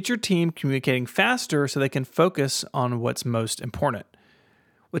 Get your team communicating faster so they can focus on what's most important.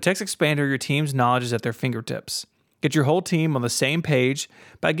 With TextExpander, your team's knowledge is at their fingertips. Get your whole team on the same page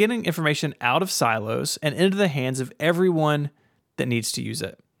by getting information out of silos and into the hands of everyone that needs to use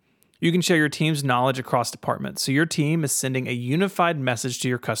it. You can share your team's knowledge across departments, so your team is sending a unified message to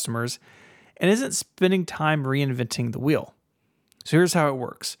your customers and isn't spending time reinventing the wheel. So here's how it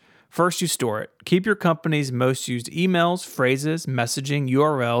works. First, you store it. Keep your company's most used emails, phrases, messaging,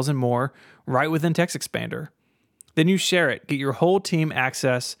 URLs, and more right within TextExpander. Then you share it. Get your whole team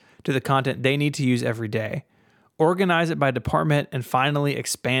access to the content they need to use every day. Organize it by department, and finally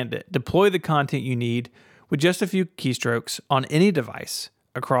expand it. Deploy the content you need with just a few keystrokes on any device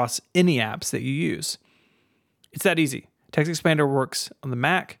across any apps that you use. It's that easy. TextExpander works on the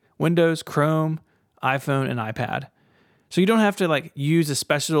Mac, Windows, Chrome, iPhone, and iPad. So you don't have to use a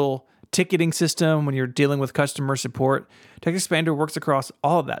special ticketing system when you're dealing with customer support. TextExpander works across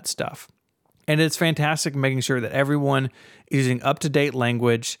all of that stuff. And it's fantastic making sure that everyone is using up-to-date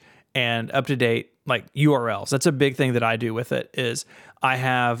language and up-to-date URLs. That's a big thing that I do with it is I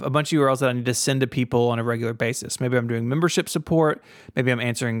have a bunch of URLs that I need to send to people on a regular basis. Maybe I'm doing membership support. Maybe I'm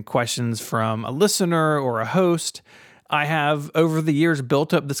answering questions from a listener or a host. I have, over the years,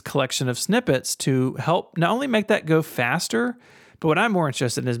 built up this collection of snippets to help not only make that go faster, but what I'm more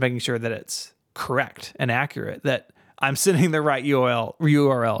interested in is making sure that it's correct and accurate, that I'm sending the right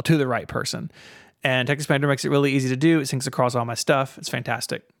URL to the right person. And TextExpander makes it really easy to do. It syncs across all my stuff. It's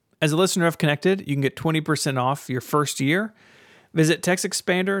fantastic. As a listener of Connected, you can get 20% off your first year. Visit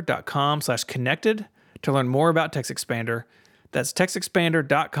textexpander.com/connected to learn more about TextExpander. That's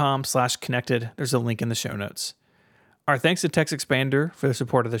textexpander.com/connected. There's a link in the show notes. Our thanks to TextExpander for the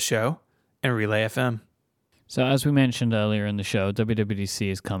support of the show and Relay FM. So as we mentioned earlier in the show, WWDC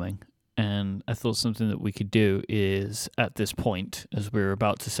is coming. And I thought something that we could do is, at this point, as we're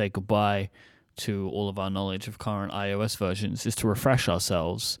about to say goodbye to all of our knowledge of current iOS versions, is to refresh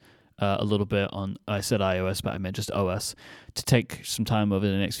ourselves a little bit on, I said iOS, but I meant just OS, to take some time over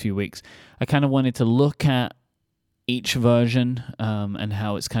the next few weeks. I kind of wanted to look at each version and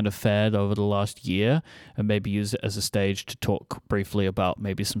how it's kind of fared over the last year, and maybe use it as a stage to talk briefly about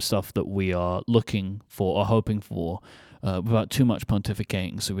maybe some stuff that we are looking for or hoping for without too much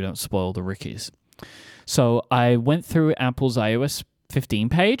pontificating so we don't spoil the Rickies. So I went through Apple's iOS 15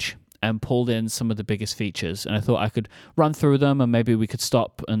 page and pulled in some of the biggest features, and I thought I could run through them, and maybe we could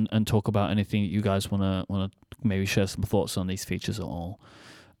stop and talk about anything that you guys want to maybe share some thoughts on these features at all.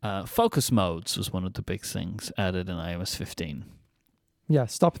 Focus modes was one of the big things added in iOS 15. Yeah,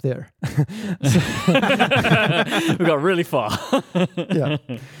 stop there. We got really far. Yeah.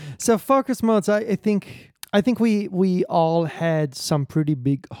 So focus modes, I think we all had some pretty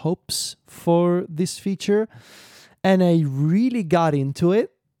big hopes for this feature, and I really got into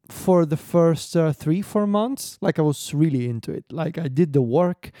it for the first 3-4 months. Like, I was really into it. Like, I did the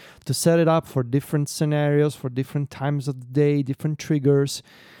work to set it up for different scenarios, for different times of the day, different triggers.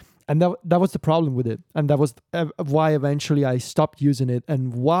 And that was the problem with it. And that was why eventually I stopped using it,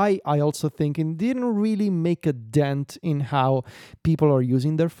 and why I also think it didn't really make a dent in how people are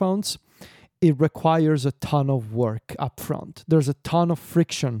using their phones. It requires a ton of work up front. There's a ton of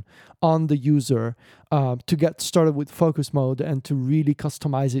friction on the user to get started with focus mode and to really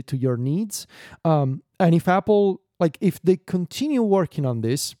customize it to your needs. And if Apple, if they continue working on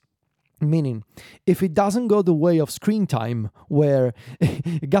this, meaning if it doesn't go the way of screen time, where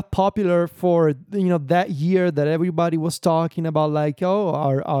it got popular for that year that everybody was talking about,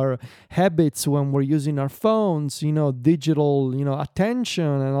 our habits when we're using our phones, digital attention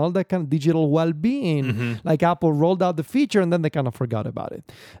and all that kind of digital well-being, like Apple rolled out the feature and then they kind of forgot about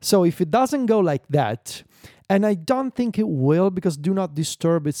it. So if it doesn't go like that, and I don't think it will, because Do Not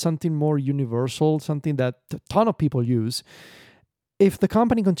Disturb is something more universal, something that a ton of people use. If the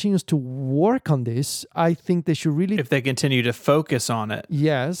company continues to work on this, I think they should really... If they continue to focus on it.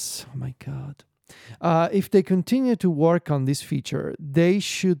 Yes. Oh, my God. If they continue to work on this feature, they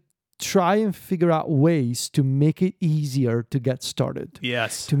should try and figure out ways to make it easier to get started.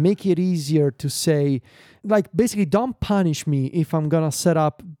 Yes. To make it easier to say, basically, don't punish me if I'm going to set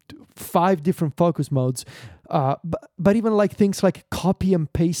up 5 different focus modes. But even things like copy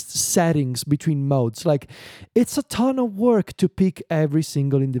and paste settings between modes, it's a ton of work to pick every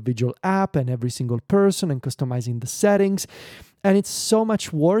single individual app and every single person and customizing the settings. And it's so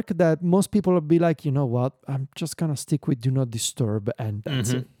much work that most people will be like, you know what, I'm just going to stick with Do Not Disturb, and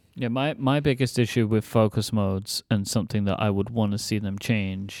that's it. Yeah, my biggest issue with focus modes, and something that I would want to see them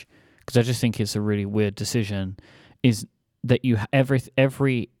change, because I just think it's a really weird decision, is that you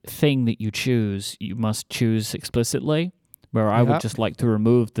everything that you choose, you must choose explicitly, where I would just like to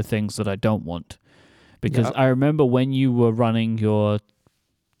remove the things that I don't want. Because I remember when you were running your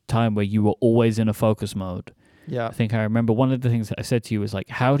time where you were always in a focus mode. Yeah. I think I remember one of the things that I said to you was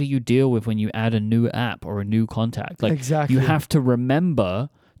how do you deal with when you add a new app or a new contact? Exactly. You have to remember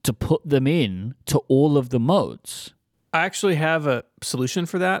to put them in to all of the modes. I actually have a solution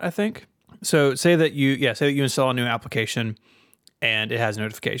for that, I think. So say that you install a new application and it has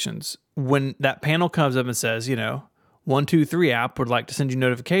notifications. When that panel comes up and says, 123 app would like to send you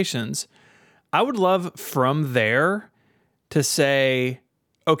notifications, I would love from there to say,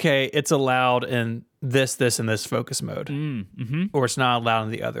 okay, it's allowed in this, and this focus mode, or it's not allowed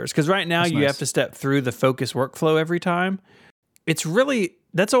in the others. Because right now you have to step through the focus workflow every time.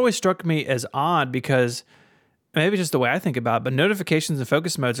 That's always struck me as odd, because maybe just the way I think about it, but notifications and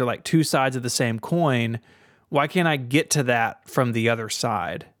focus modes are like two sides of the same coin. Why can't I get to that from the other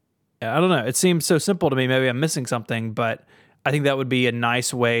side? I don't know. It seems so simple to me. Maybe I'm missing something, but I think that would be a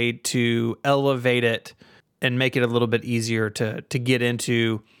nice way to elevate it and make it a little bit easier to get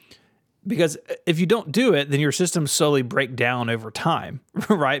into. Because if you don't do it, then your systems slowly break down over time,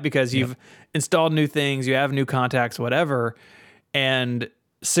 right? Because you've installed new things, you have new contacts, whatever, and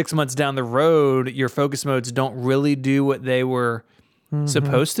 6 months down the road, your focus modes don't really do what they were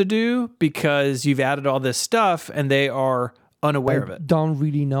supposed to do, because you've added all this stuff and they are unaware of it. Don't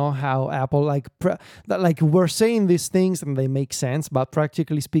really know how Apple, we're saying these things and they make sense, but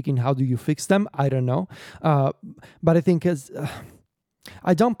practically speaking, how do you fix them? I don't know. But I think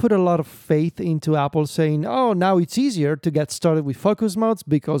I don't put a lot of faith into Apple saying, oh, now it's easier to get started with focus modes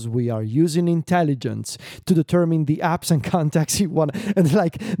because we are using intelligence to determine the apps and contacts you want. And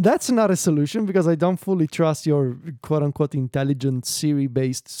like, that's not a solution because I don't fully trust your quote unquote intelligent Siri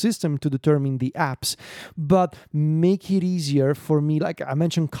based system to determine the apps. But make it easier for me. Like I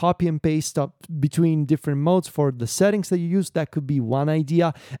mentioned, copy and paste up between different modes for the settings that you use. That could be one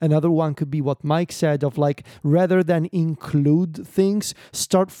idea. Another one could be what Mike said of like, rather than include things,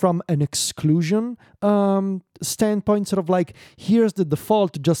 start from an exclusion standpoint, sort of like, here's the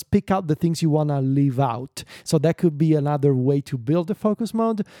default, just pick out the things you want to leave out. So that could be another way to build a focus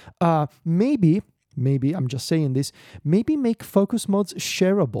mode. Maybe I'm just saying this, maybe make focus modes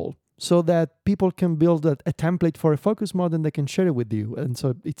shareable so that people can build a template for a focus mode and they can share it with you. And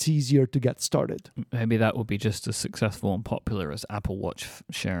so it's easier to get started. Maybe that would be just as successful and popular as Apple Watch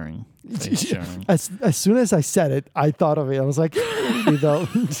sharing. Sharing. As soon as I said it, I thought of it. I was like, you know.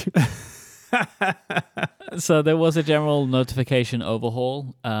 So there was a general notification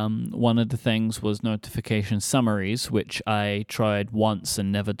overhaul. One of the things was notification summaries, which I tried once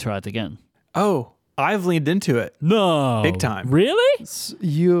and never tried again. Oh, I've leaned into it. No. Big time. Really?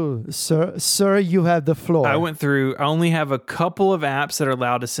 You, sir, you have the floor. I went through, I only have a couple of apps that are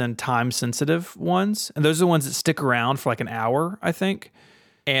allowed to send time-sensitive ones. And those are the ones that stick around for like an hour, I think.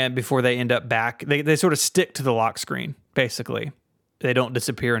 And before they end up back, they sort of stick to the lock screen, basically. They don't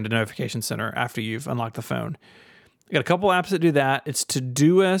disappear into Notification Center after you've unlocked the phone. I got a couple apps that do that. It's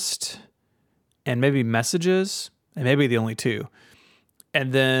Todoist and maybe Messages, and maybe the only two.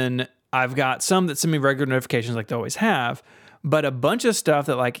 And then I've got some that send me regular notifications like they always have, but a bunch of stuff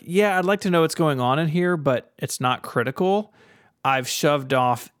that like, yeah, I'd like to know what's going on in here, but it's not critical. I've shoved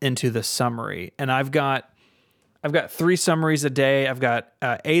off into the summary, and I've got 3 summaries a day. I've got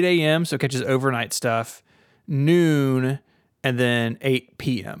 8 a.m., so it catches overnight stuff, noon, and then 8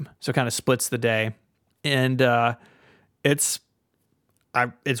 p.m. So it kind of splits the day. And it's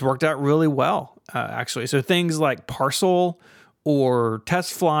worked out really well, actually. So things like Parcel or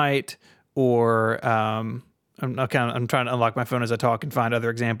Test Flight or I'm trying to unlock my phone as I talk and find other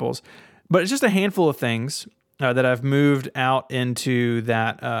examples. But it's just a handful of things that I've moved out into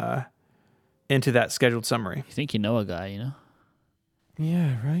that scheduled summary. You think you know a guy, you know?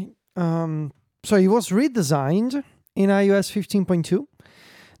 Yeah, right. So it was redesigned in iOS 15.2.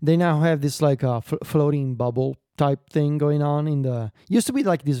 They now have this like a floating bubble type thing going on used to be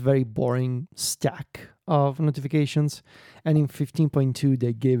like this very boring stack of notifications, and in 15.2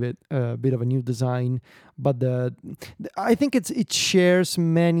 they gave it a bit of a new design, but I think it shares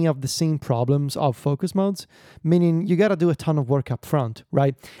many of the same problems of focus modes, meaning you got to do a ton of work up front,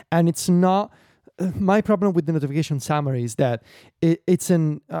 right? And it's not my problem with the notification summary is that it's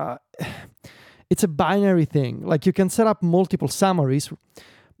a binary thing. Like you can set up multiple summaries,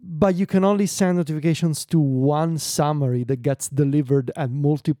 but you can only send notifications to one summary that gets delivered at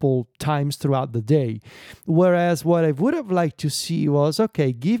multiple times throughout the day. Whereas what I would have liked to see was,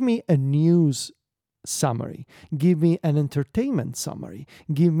 okay, give me a news summary, give me an entertainment summary,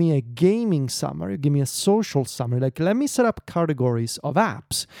 give me a gaming summary, give me a social summary. Like, let me set up categories of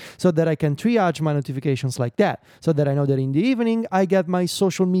apps so that I can triage my notifications like that, so that I know that in the evening I get my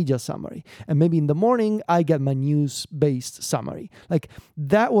social media summary, and maybe in the morning I get my news-based summary. Like,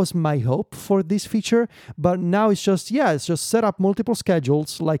 that was my hope for this feature, but now it's just set up multiple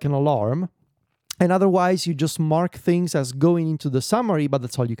schedules like an alarm, and otherwise you just mark things as going into the summary, but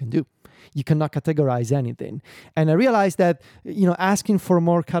that's all you can do. You cannot categorize anything. And I realized that, asking for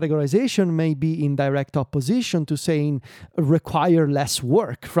more categorization may be in direct opposition to saying require less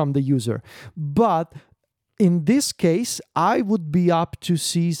work from the user. But in this case, I would be up to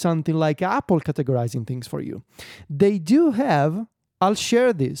see something like Apple categorizing things for you. They do have, I'll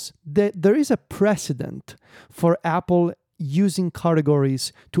share this, there is a precedent for Apple using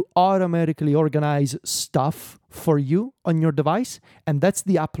categories to automatically organize stuff for you on your device, and that's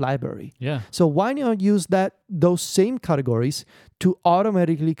the app library. Yeah. So why not use those same categories to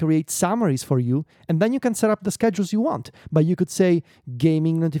automatically create summaries for you, and then you can set up the schedules you want. But you could say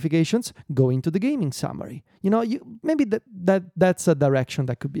gaming notifications, go into the gaming summary. Maybe that's a direction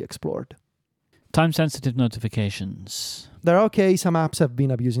that could be explored. Time-sensitive notifications. They're okay. Some apps have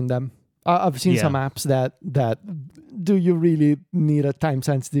been abusing them. I've seen some apps that do you really need a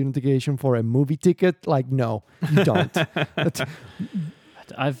time-sensitive notification for a movie ticket? Like, no, you don't.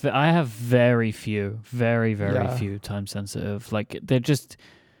 I have very few, very few time-sensitive. Like,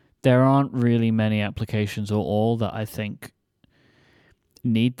 there aren't really many applications or all that I think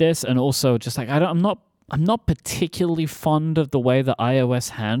need this. And also, just like I'm not particularly fond of the way that iOS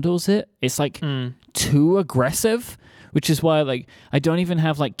handles it. It's like too aggressive, which is why like I don't even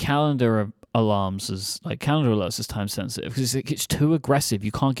have like calendar alarms as like calendar alerts as time sensitive, because it's too aggressive.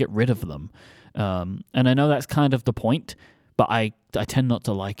 You can't get rid of them. And I know that's kind of the point, but I tend not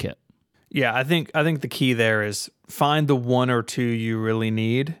to like it. Yeah, I think the key there is find the one or two you really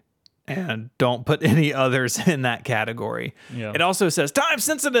need and don't put any others in that category. Yeah. It also says time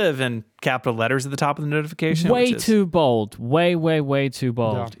sensitive in capital letters at the top of the notification. Way which is too bold. Way too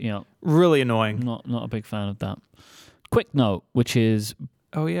bold. Yeah. You know, really annoying. not a big fan of that. Quick Note, which is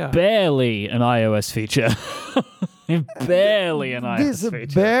Oh yeah. barely an iOS feature. Barely an This iOS is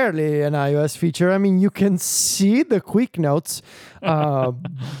feature. barely an iOS feature. I mean, you can see the quick notes,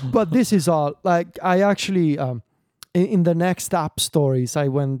 but this is all. Like, I actually, in the next app stories, I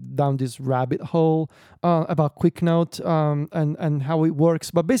went down this rabbit hole about quick note and how it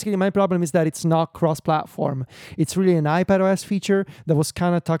works. But basically, my problem is that it's not cross-platform. It's really an iPadOS feature that was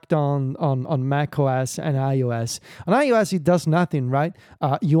kind of tucked on macOS and iOS. On iOS, it does nothing, right?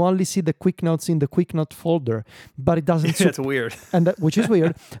 You only see the quick notes in the quick note folder, but it doesn't. That's weird. And which is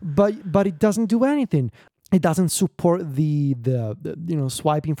weird, but it doesn't do anything. It doesn't support the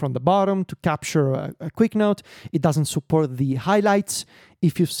swiping from the bottom to capture a quick note. It doesn't support the highlights.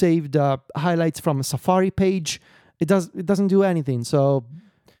 If you've saved highlights from a Safari page, it doesn't do anything. So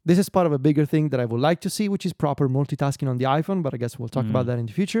this is part of a bigger thing that I would like to see, which is proper multitasking on the iPhone. But I guess we'll talk about that in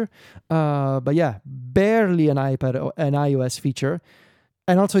the future. But yeah, barely an iOS feature.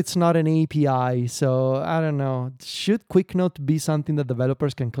 And also, it's not an API, so I don't know. Should QuickNote be something that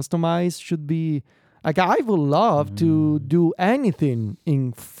developers can customize? Should be like, I would love to do anything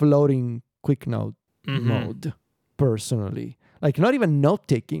in floating QuickNote mode, personally. Like, not even note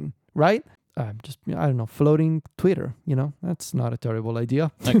taking, right? Just, I don't know, floating Twitter. That's not a terrible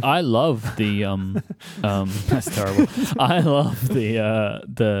idea. Like, I love the that's terrible. I love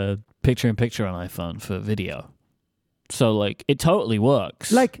the picture-in-picture on iPhone for video. So, like, it totally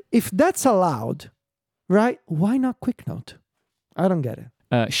works. Like, if that's allowed, right? Why not QuickNote? I don't get it.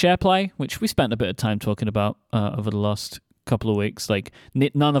 SharePlay, which we spent a bit of time talking about over the last couple of weeks. Like,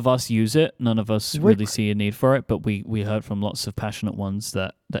 none of us use it. None of us really see a need for it, but we heard from lots of passionate ones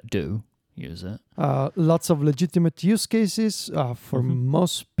that do use it. Lots of legitimate use cases for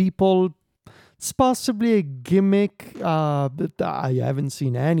most people. It's possibly a gimmick. But I haven't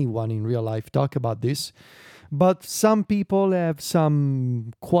seen anyone in real life talk about this. But some people have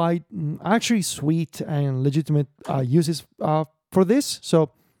some quite actually sweet and legitimate uses for this.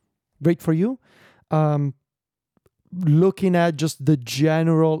 So great for you. Looking at just the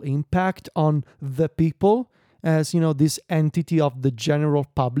general impact on the people as, this entity of the general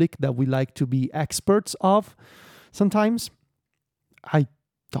public that we like to be experts of sometimes, I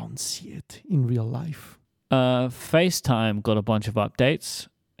don't see it in real life. FaceTime got a bunch of updates,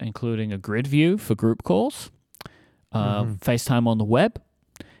 including a grid view for group calls, FaceTime on the web,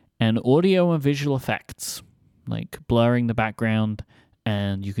 and audio and visual effects, like blurring the background,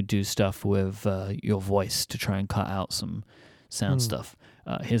 and you could do stuff with your voice to try and cut out some sound stuff.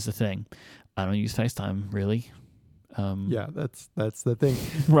 Here's the thing. I don't use FaceTime, really. Yeah, that's the thing.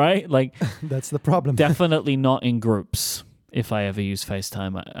 Right? Like, that's the problem. Definitely not in groups if I ever use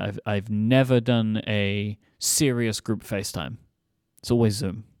FaceTime. I've never done a serious group FaceTime. It's always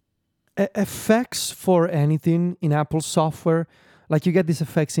Zoom. Effects for anything in Apple software, like you get these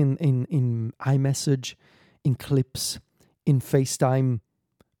effects in iMessage, in Clips, in FaceTime.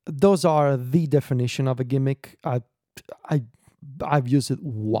 Those are the definition of a gimmick. I've used it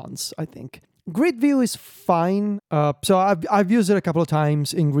once, I think. Grid View is fine. So I've used it a couple of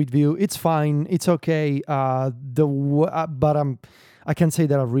times in Grid View. It's fine. It's okay. But I can't say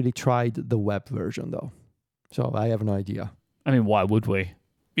that I've really tried the web version though. So I have no idea. I mean, why would we?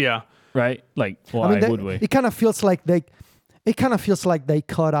 Yeah. Right? Like, why would we? It kind of feels like they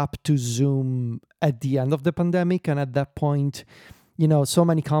caught up to Zoom at the end of the pandemic, and at that point, so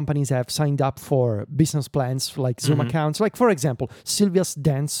many companies have signed up for business plans like Zoom accounts. Like, for example, Sylvia's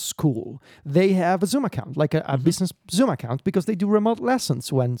Dance School. They have a Zoom account, like a business Zoom account, because they do remote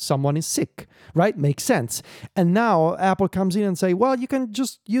lessons when someone is sick, right? Makes sense. And now Apple comes in and say, well, you can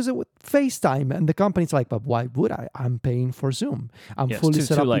just use it with FaceTime. And the company's like, but why would I? I'm paying for Zoom. I'm fully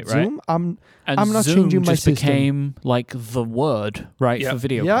set up with Zoom. I'm not Zoom changing my system. Just became like the word, right, for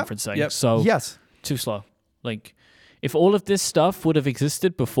video conferencing. Yep. So yes, too slow. Like, if all of this stuff would have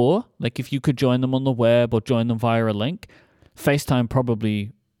existed before, like if you could join them on the web or join them via a link, FaceTime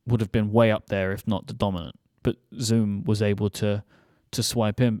probably would have been way up there, if not the dominant. But Zoom was able to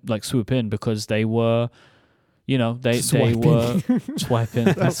swoop in because they were, they were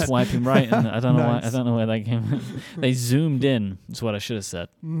swiping right, and I don't know why that came. They zoomed in. That's what I should have said.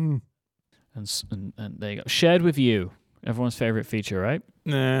 And there you go. Shared with you. Everyone's favorite feature, right?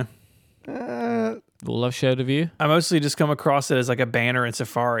 Nah. We'll love shared with you. I mostly just come across it as like a banner in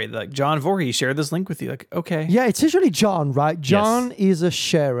Safari. Like, John Voorhees shared this link with you. Like, okay. Yeah, it's usually John, right? John is a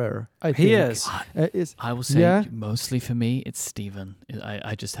sharer, I think. He is. I will say Yeah? mostly for me, it's Stephen.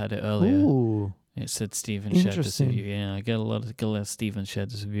 I just had it earlier. Ooh. It said Stephen shared this Interesting. with you. Yeah, I get a lot of Stephen shared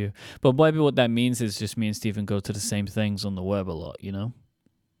this with you. But maybe what that means is just me and Stephen go to the same things on the web a lot, you know?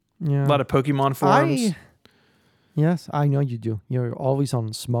 Yeah. A lot of Pokemon forums. Yes, I know you do. You're always on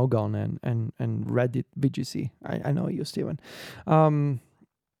Smogon and Reddit VGC. I know you, Steven. I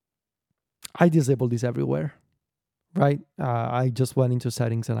disable this everywhere, right? I just went into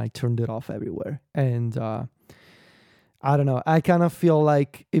settings and I turned it off everywhere. And I don't know. I kind of feel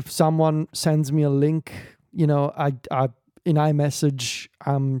like if someone sends me a link, you know, I in iMessage,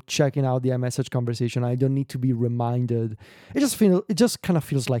 I'm checking out the iMessage conversation. I don't need to be reminded. It just kind of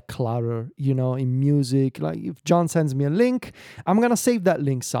feels like clutter, you know, in music. Like if John sends me a link, I'm going to save that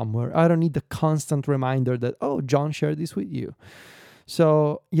link somewhere. I don't need the constant reminder that, oh, John shared this with you.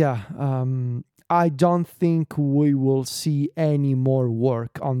 So yeah, I don't think we will see any more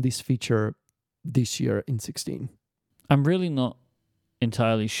work on this feature this year in 16. I'm really not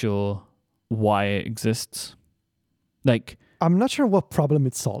entirely sure why it exists. Like, I'm not sure what problem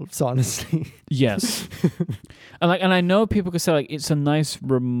it solves, honestly. yes. and I know people could say like it's a nice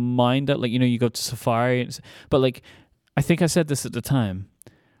reminder, like, you know, you go to Safari, but like I think I said this at the time.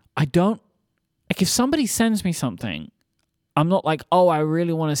 I don't like if somebody sends me something, I'm not like, oh, I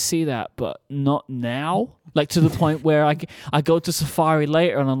really want to see that, but not now. Like to the point where I go to Safari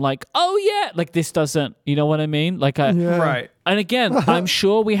later and I'm like, oh yeah, like this doesn't, you know what I mean? Like Right. And again, I'm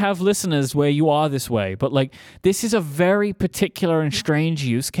sure we have listeners where you are this way, but like this is a very particular and strange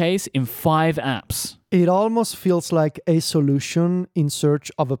use case in 5 apps. It almost feels like a solution in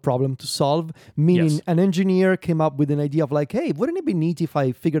search of a problem to solve, meaning Yes. an engineer came up with an idea of like, hey, wouldn't it be neat if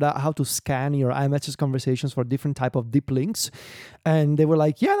I figured out how to scan your iMessage conversations for different type of deep links? And they were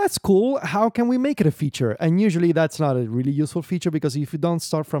like, yeah, that's cool. How can we make it a feature? And usually that's not a really useful feature because if you don't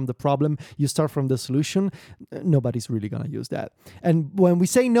start from the problem, you start from the solution, nobody's really going to use that. And when we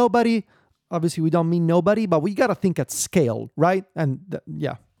say nobody, obviously we don't mean nobody, but we got to think at scale, right? And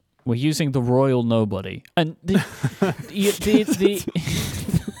yeah. We're using the royal nobody. And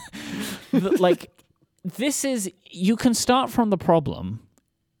like, this is, you can start from the problem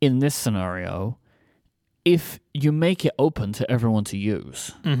in this scenario if you make it open to everyone to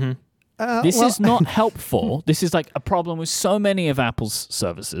use. Mm-hmm. This is not helpful. This is like a problem with so many of Apple's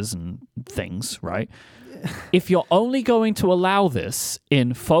services and things, right? If you're only going to allow this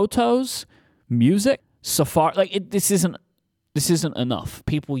in photos, music, Safari, like this isn't enough.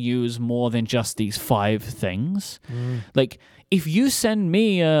 People use more than just these 5 things. Like if you send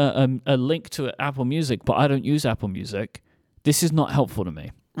me a link to Apple Music, but I don't use Apple Music, this is not helpful to me.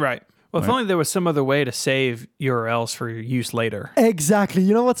 Right. Well, if only there was some other way to save URLs for use later. Exactly.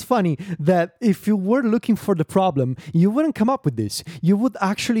 You know what's funny? That if you were looking for the problem, you wouldn't come up with this. You would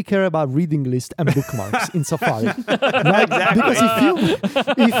actually care about reading list and bookmarks in Safari. Right? Exactly.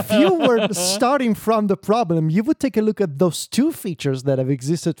 Because if you were starting from the problem, you would take a look at those 2 features that have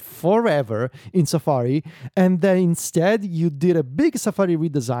existed forever in Safari, and then instead you did a big Safari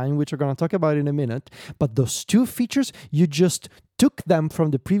redesign, which we're going to talk about in a minute. But those 2 features, you just took them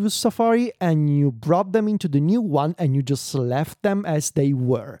from the previous Safari and you brought them into the new one and you just left them as they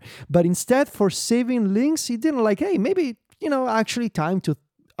were. But instead, for saving links, you didn't like, hey, maybe, you know, actually time to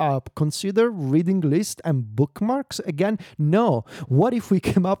consider reading list and bookmarks again. No. What if we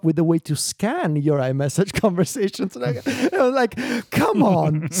came up with a way to scan your iMessage conversations? And I was like, come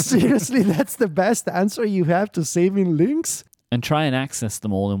on, seriously, that's the best answer you have to saving links? And try and access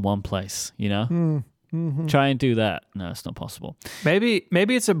them all in one place, you know? Mm-hmm. Try and do that. No, it's not possible. Maybe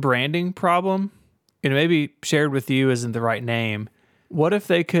it's a branding problem. You know, maybe shared with you isn't the right name. What if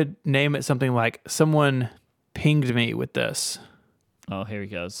they could name it something like someone pinged me with this? Oh, here he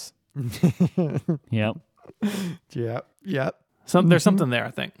goes. Yep. Yeah. There's something there,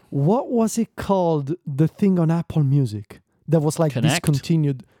 I think. What was it called? The thing on Apple Music that was like Connect?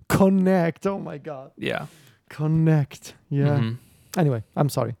 discontinued. Connect. Oh my God. Yeah. Connect. Yeah. Mhm. Anyway, I'm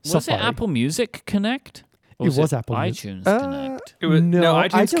sorry. Was it Safari. Apple Music Connect? Or It was Apple iTunes Music. Connect. It was, No, iTunes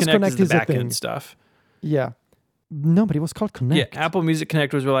iTunes Connect Connect is the is a back thing. end stuff. Yeah. No, but it was called Connect. Yeah, Apple Music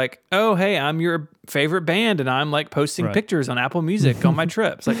Connect was like, oh, hey, I'm your favorite band, and I'm like posting Right. pictures on Apple Music on my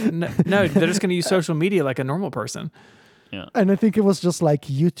trips. Like, no, they're just going to use social media like a normal person. Yeah. And I think it was just like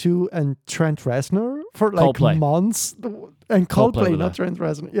U2 and Trent Reznor for like Coldplay. months. And Coldplay Coldplay, were not Trent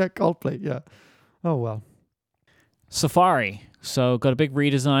Reznor. Yeah, Coldplay. Yeah. Oh, well. Safari. So got a big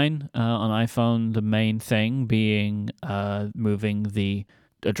redesign on iPhone. The main thing being moving the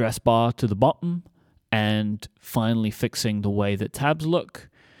address bar to the bottom and finally fixing the way that tabs look.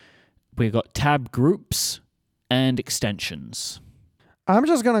 We've got tab groups and extensions. I'm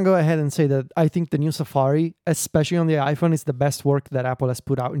just going to go ahead and say that I think the new Safari, especially on the iPhone, is the best work that Apple has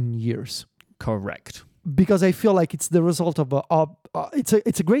put out in years. Correct. Because I feel like it's the result of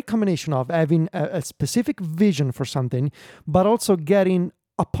it's a great combination of having a specific vision for something, but also getting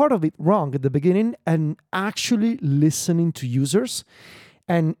a part of it wrong at the beginning and actually listening to users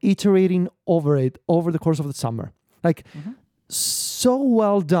and iterating over it over the course of the summer. Like, so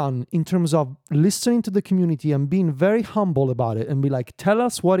well done in terms of listening to the community and being very humble about it and be like, tell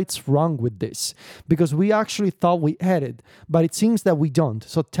us what is wrong with this, because we actually thought we had it, but it seems that we don't.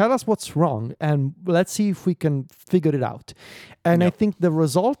 So tell us what's wrong and let's see if we can figure it out. And I think the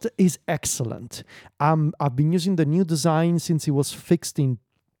result is excellent. I've been using the new design since it was fixed in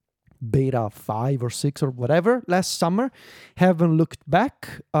beta 5 or 6 or whatever last summer. Haven't looked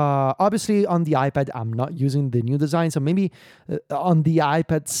back. Obviously on the iPad I'm not using the new design, so maybe on the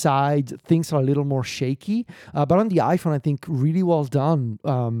iPad side things are a little more shaky, but on the iPhone I think really well done.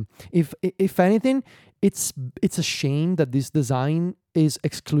 If anything, it's a shame that this design is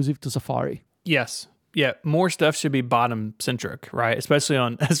exclusive to Safari. Yes. Yeah, more stuff should be bottom centric, right? Especially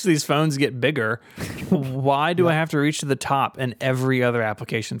as these phones get bigger. Why do I have to reach to the top in every other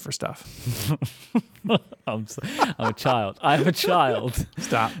application for stuff? I'm a child. I'm a child.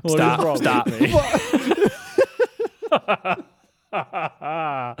 Stop. What Stop. is wrong Stop.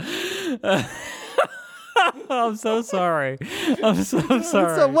 I'm so sorry. I'm so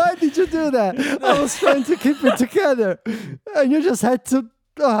sorry. So why did you do that? I was trying to keep it together and you just had to.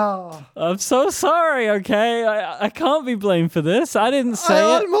 Oh. I'm so sorry, okay? I can't be blamed for this. I didn't say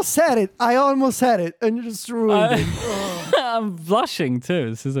I it. almost had it, and you just ruined it. Oh. I'm blushing too.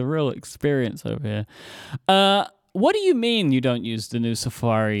 This is a real experience over here. What do you mean you don't use the new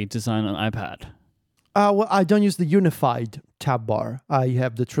Safari design on iPad? Well, I don't use the unified tab bar. I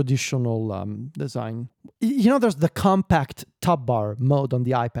have the traditional design. You know, there's the compact tab bar mode on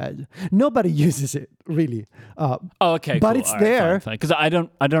the iPad. Nobody uses it, really. Okay, but cool. it's there. Because I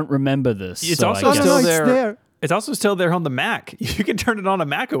don't remember this. It's so also I guess- still it's there. there. It's also still there on the Mac. You can turn it on a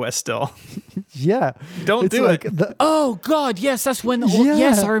Mac OS still. Yeah. Don't It's do like it. Oh God, yes, that's when. Yeah.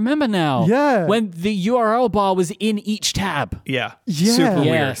 Yes, I remember now. Yeah. when the URL bar was in each tab. Yeah. Yeah. Super weird.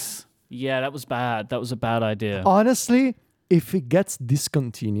 Yes. Yeah, that was bad. That was a bad idea. Honestly, if it gets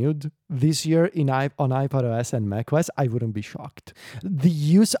discontinued this year on iPadOS and macOS, I wouldn't be shocked.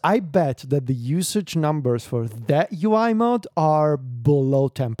 I bet that the usage numbers for that UI mode are below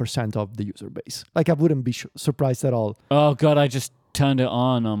 10% of the user base. Like, I wouldn't be surprised at all. Oh God, I just turned it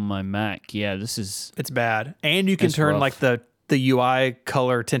on my Mac. Yeah, this is. It's bad. And you can It's turn rough. like the UI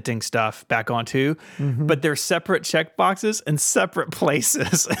color tinting stuff back on too, but they're separate checkboxes in separate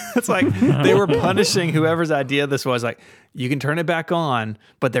places. It's like they were punishing whoever's idea this was. Like, you can turn it back on,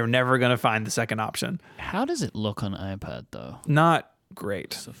 but they're never going to find the second option. How does it look on iPad though? Not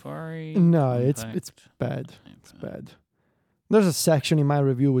great. Safari. No, it's Impact. bad. It's bad. There's a section in my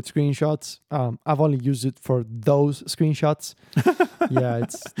review with screenshots. I've only used it for those screenshots. Yeah,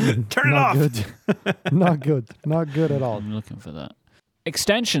 it's Turn it not off. good. Not good. Not good at all. I'm looking for that.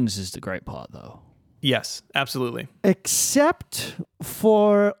 Extensions is the great part though. Yes, absolutely. Except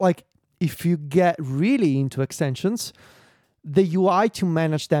for, like, if you get really into extensions, the UI to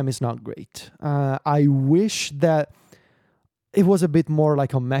manage them is not great. I wish that it was a bit more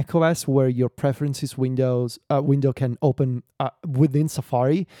like on macOS, where your preferences window can open within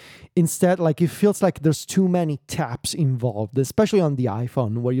Safari. Instead, like, it feels like there's too many tabs involved, especially on the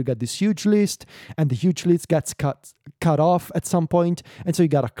iPhone, where you get this huge list and the huge list gets cut off at some point, and so you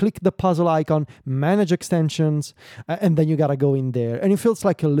gotta click the puzzle icon, manage extensions, and then you gotta go in there, and it feels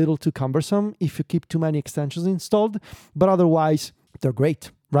like a little too cumbersome if you keep too many extensions installed. But otherwise, they're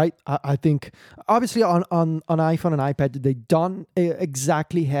great. Right? I think obviously on iPhone and iPad, they don't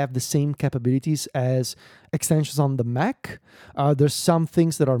exactly have the same capabilities as extensions on the Mac. There's some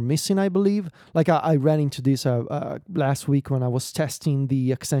things that are missing, I believe. Like I ran into this last week when I was testing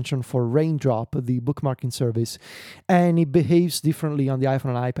the extension for Raindrop, the bookmarking service, and it behaves differently on the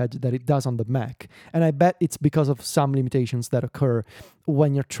iPhone and iPad than it does on the Mac. And I bet it's because of some limitations that occur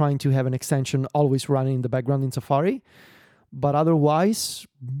when you're trying to have an extension always running in the background in Safari. But otherwise,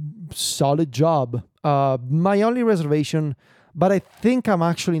 solid job. My only reservation, but I think I'm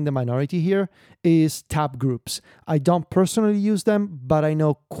actually in the minority here, is tab groups. I don't personally use them, but I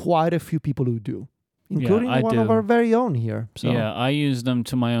know quite a few people who do, including I one do. of our very own here. So Yeah, I use them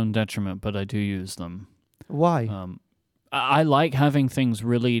to my own detriment, but I do use them. why? I like having things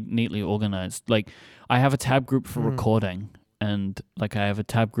really neatly organized. Like I have a tab group for recording, and like I have a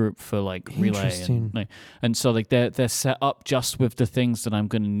tab group for like relay, Interesting. and so like they're set up just with the things that I'm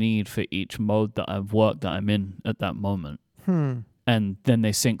going to need for each mode that I'm in at that moment. And then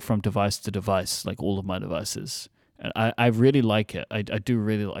they sync from device to device, like all of my devices. And I really like it. I do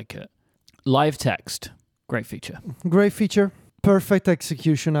really like it. Live text, great feature. Great feature. Perfect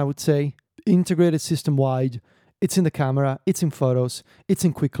execution, I would say. Integrated system wide. It's in the camera. It's in photos. It's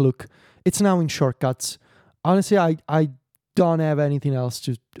in Quick Look. It's now in shortcuts. Honestly, I don't have anything else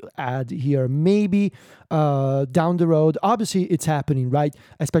to add here. Maybe down the road, obviously it's happening, right?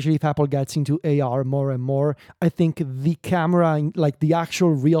 Especially if Apple gets into AR more and more. I think the camera, like the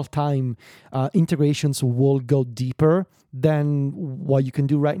actual real-time integrations will go deeper than what you can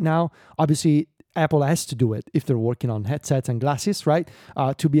do right now. Obviously, Apple has to do it if they're working on headsets and glasses, right?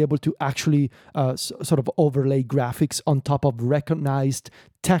 To be able to actually sort of overlay graphics on top of recognized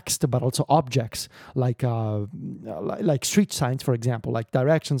text, but also objects like street signs, for example, like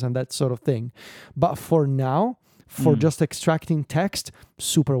directions and that sort of thing. But for now, for just extracting text,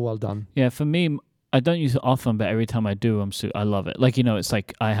 super well done. Yeah, for me, I don't use it often, but every time I do, I love it. Like, it's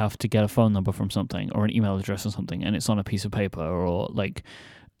like I have to get a phone number from something or an email address or something, and it's on a piece of paper, or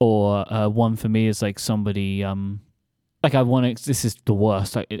one for me is like somebody, this is the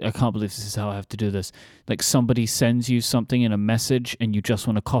worst. I can't believe this is how I have to do this. Like somebody sends you something in a message and you just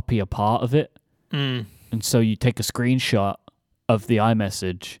want to copy a part of it. And so you take a screenshot of the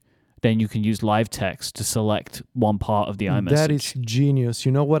iMessage, then you can use live text to select one part of the iMessage. That is genius.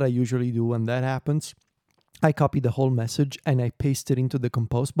 You know what I usually do when that happens? I copy the whole message and I paste it into the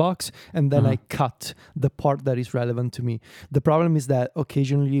compose box, and then I cut the part that is relevant to me. The problem is that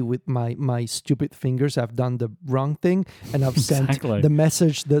occasionally with my stupid fingers, I've done the wrong thing and I've sent the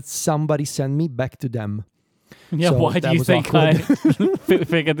message that somebody sent me back to them. Yeah, so why do you think I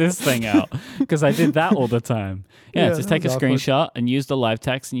figured this thing out? Because I did that all the time. Yeah, just take a screenshot and use the live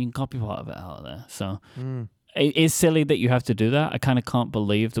text and you can copy part of it out of there. So... It is silly that you have to do that. I kind of can't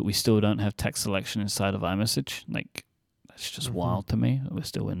believe that we still don't have text selection inside of iMessage. Like, that's just wild to me that we're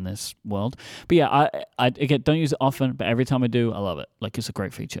still in this world. But yeah, I again, don't use it often, but every time I do, I love it. Like, it's a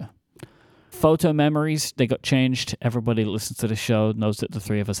great feature. Photo memories, they got changed. Everybody that listens to the show knows that the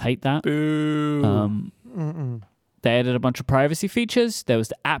three of us hate that. Boo. They added a bunch of privacy features. There was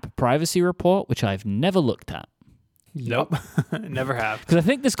the app privacy report, which I've never looked at. Nope, never have. Because I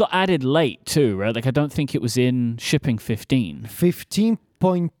think this got added late too, right? Like I don't think it was in shipping 15.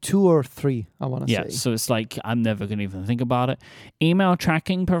 15.2 or 3, I want to say. Yeah, so it's like I'm never going to even think about it. Email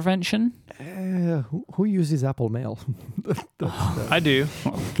tracking prevention. Who uses Apple Mail? I do.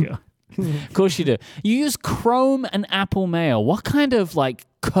 Oh, God. Of course you do. You use Chrome and Apple Mail. What kind of like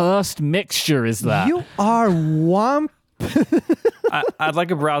cursed mixture is that? You are one. I'd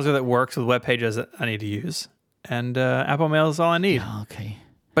like a browser that works with web pages that I need to use. And Apple Mail is all I need. Okay.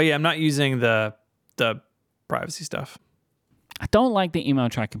 But yeah, I'm not using the privacy stuff. I don't like the email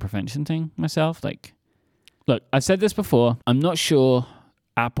tracking prevention thing myself. Like, look, I've said this before. I'm not sure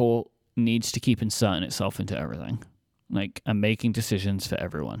Apple needs to keep inserting itself into everything. Like, and making decisions for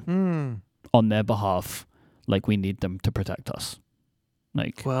everyone on their behalf. Like, we need them to protect us.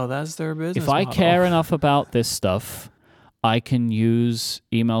 Like, well, that's their business if I model. care enough about this stuff, I can use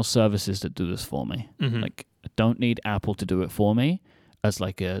email services that do this for me. Like, I don't need Apple to do it for me as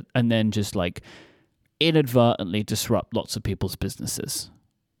like and then just like inadvertently disrupt lots of people's businesses.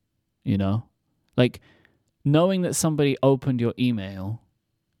 You know? Like knowing that somebody opened your email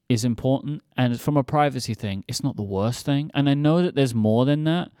is important, and from a privacy thing, it's not the worst thing. And I know that there's more than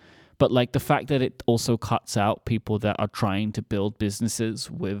that, but like the fact that it also cuts out people that are trying to build businesses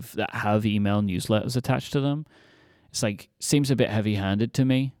that have email newsletters attached to them, it's like seems a bit heavy-handed to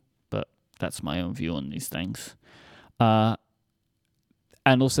me. That's my own view on these things. And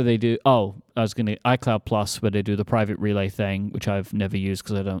also they do, iCloud Plus, where they do the private relay thing, which I've never used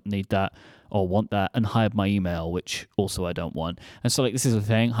because I don't need that or want that, and Hide My Email, which also I don't want. And so like this is the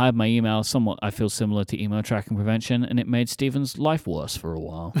thing, Hide My Email, somewhat I feel similar to email tracking prevention, and it made Steven's life worse for a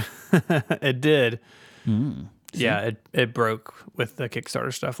while. It did. Yeah, it broke with the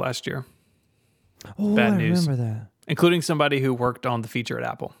Kickstarter stuff last year. Oh, Bad I news. remember that. Including somebody who worked on the feature at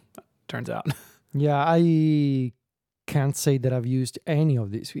Apple. Turns out. Yeah, I can't say that I've used any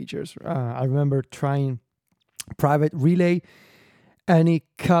of these features. I remember trying private relay, and it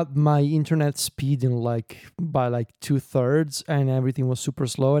cut my internet speed by 2/3, and everything was super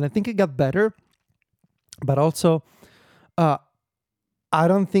slow. And I think it got better, but also, I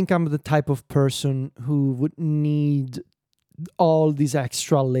don't think I'm the type of person who would need all these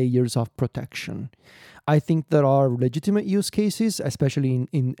extra layers of protection. I think there are legitimate use cases, especially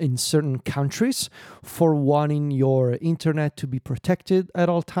in certain countries, for wanting your internet to be protected at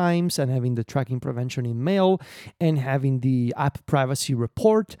all times and having the tracking prevention in mail and having the app privacy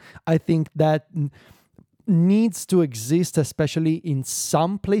report. I think that needs to exist, especially in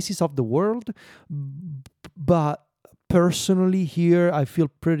some places of the world. But personally here, I feel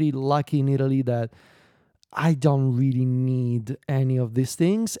pretty lucky in Italy that I don't really need any of these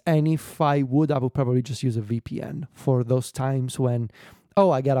things. And if I would probably just use a VPN for those times when, I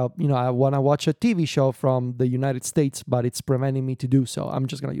want to watch a TV show from the United States, but it's preventing me to do so. I'm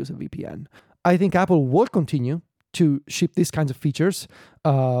just going to use a VPN. I think Apple will continue to ship these kinds of features,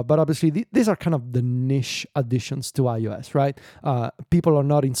 but obviously these are kind of the niche additions to iOS, right? People are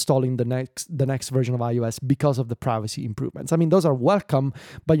not installing the next version of iOS because of the privacy improvements. I mean, those are welcome,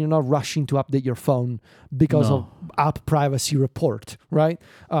 but you're not rushing to update your phone because of app privacy report, right?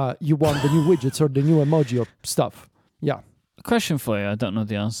 You want the new widgets or the new emoji or stuff. Yeah. Question for you. I don't know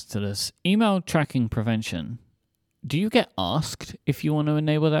the answer to this. Email tracking prevention. Do you get asked if you want to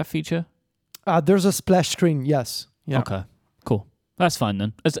enable that feature? There's a splash screen, yes. Yeah. Okay, cool. That's fine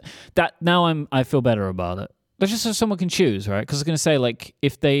then. I feel better about it. That's just so someone can choose, right? Because I was going to say, like,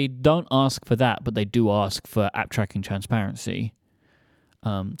 if they don't ask for that, but they do ask for app tracking transparency.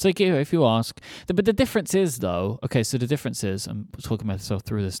 So if you ask, but the difference is though. Okay, so the difference is, I'm talking myself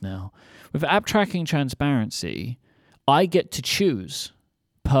through this now. With app tracking transparency, I get to choose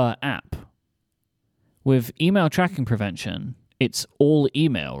per app. With email tracking prevention, it's all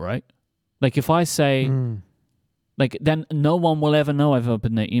email, right? Like if I say, then no one will ever know I've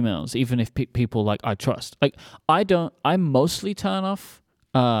opened their emails, even if people like I trust. Like I mostly turn off.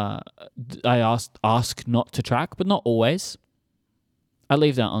 I ask not to track, but not always. I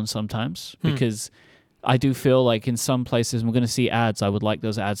leave that on sometimes because I do feel like in some places we're going to see ads. I would like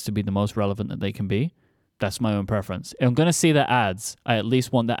those ads to be the most relevant that they can be. That's my own preference. If I'm going to see the ads, I at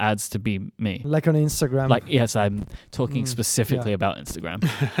least want the ads to be me. Like on Instagram. Like, yes, I'm talking specifically about Instagram.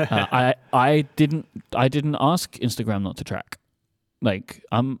 I didn't ask Instagram not to track. Like,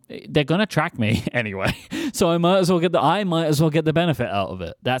 they're going to track me anyway. So I might as well get the benefit out of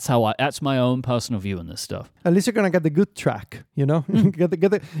it. That's my own personal view on this stuff. At least you're going to get the good track, you know?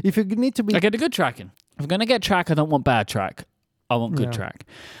 If you need to be... I get the good tracking. If I'm going to get track, I don't want bad track. I want good track.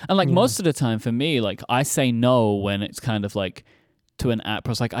 And like most of the time for me, like I say no when it's kind of like to an app. I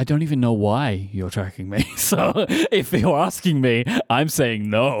was like, I don't even know why you're tracking me. So if you're asking me, I'm saying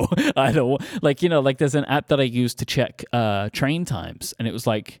no. I don't like there's an app that I use to check train times, and it was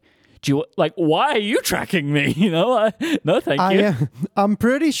like, why are you tracking me? No, thank you. I'm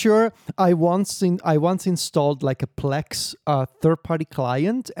pretty sure I once installed like a Plex third-party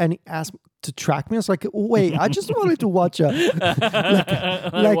client, and it asked to track me. I was like, wait, I just wanted to watch a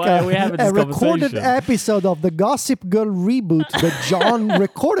recorded episode of the Gossip Girl reboot that John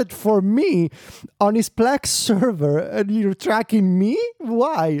recorded for me on his Plex server, and you're tracking me?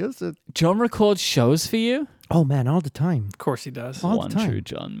 Why? John records shows for you? Oh man, all the time. Of course he does. One true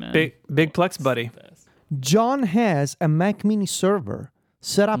John, man. Big Plex buddy. John has a Mac Mini server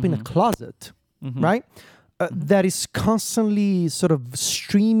set up in a closet, right? That is constantly sort of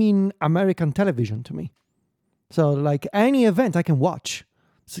streaming American television to me. So like any event I can watch.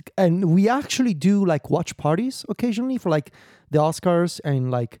 And we actually do like watch parties occasionally for like the Oscars and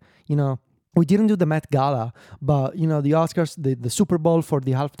like, we didn't do the Met Gala, but the Oscars, the Super Bowl for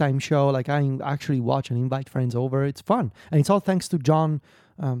the halftime show, like I actually watch and invite friends over. It's fun. And it's all thanks to John's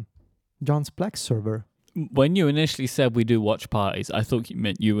Plex server. When you initially said we do watch parties, I thought you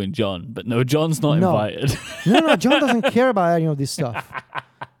meant you and John, but no, John's not invited. No, John doesn't care about any of this stuff.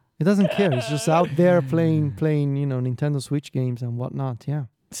 He doesn't care. He's just out there playing, Nintendo Switch games and whatnot. Yeah.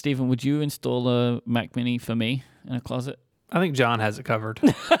 Stephen, would you install a Mac Mini for me in a closet? I think John has it covered.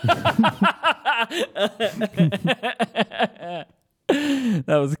 That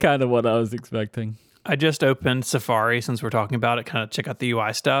was kind of what I was expecting. I just opened Safari since we're talking about it, kind of check out the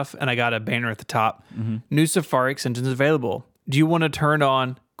UI stuff, and I got a banner at the top. New Safari extensions available. Do you want to turn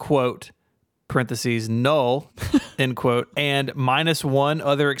on, quote, parentheses, null, end quote, and -1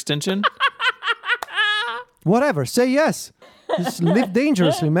 other extension? Whatever. Say yes. Just live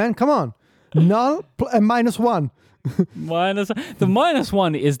dangerously, man. Come on. Null and -1. The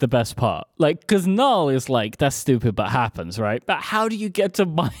 -1 is the best part. Like, because null is like, that's stupid, but happens, right? But how do you get to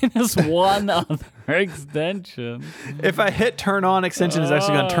 -1 other extension? If I hit turn on extension, it's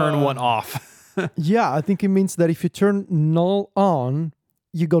actually going to turn one off. Yeah, I think it means that if you turn null on,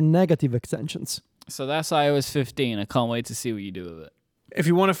 you go negative extensions. So that's iOS 15. I can't wait to see what you do with it. If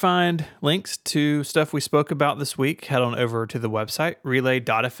you want to find links to stuff we spoke about this week, head on over to the website,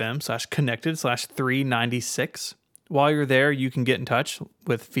 relay.fm/connected/396. While you're there, you can get in touch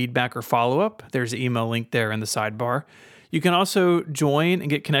with feedback or follow-up. There's an email link there in the sidebar. You can also join and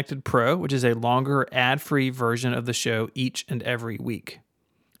get Connected Pro, which is a longer ad-free version of the show each and every week.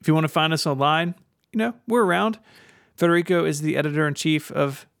 If you want to find us online, we're around. Federico is the editor-in-chief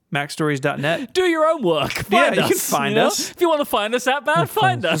of MacStories.net. Do your own work. Find us. You can find us. If you want to find us out bad,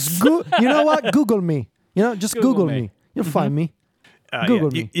 find us. You know what? Google me. Just Google me. You'll find me.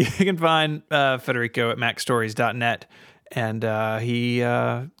 Google me. You can find Federico at MacStories.net, and he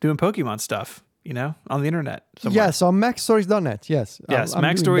doing Pokemon stuff, on the internet somewhere. Yes, on MacStories.net. Yes. Yes,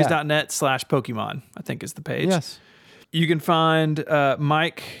 MacStories.net/Pokemon, I think is the page. Yes. You can find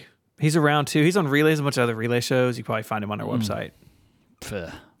Mike. He's around too. He's on Relays, a bunch of other Relay shows. You can probably find him on our website.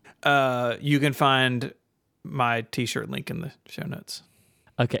 You can find my t-shirt link in the show notes.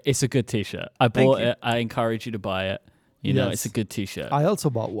 Okay, it's a good t-shirt. I bought it. I encourage you to buy it. It's a good t-shirt. I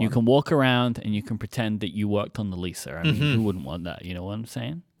also bought one. You can walk around and you can pretend that you worked on the Lisa. I mean, who wouldn't want that? You know what I'm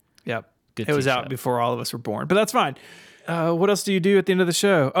saying? Yep. Good it was t-shirt. out before all of us were born, but that's fine. What else do you do at the end of the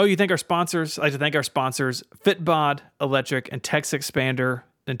show? Oh, you thank our sponsors. I'd like to thank our sponsors, Fitbod Electric and Text Expander.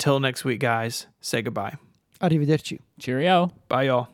 Until next week, guys, say goodbye. Arrivederci. Cheerio. Bye, y'all.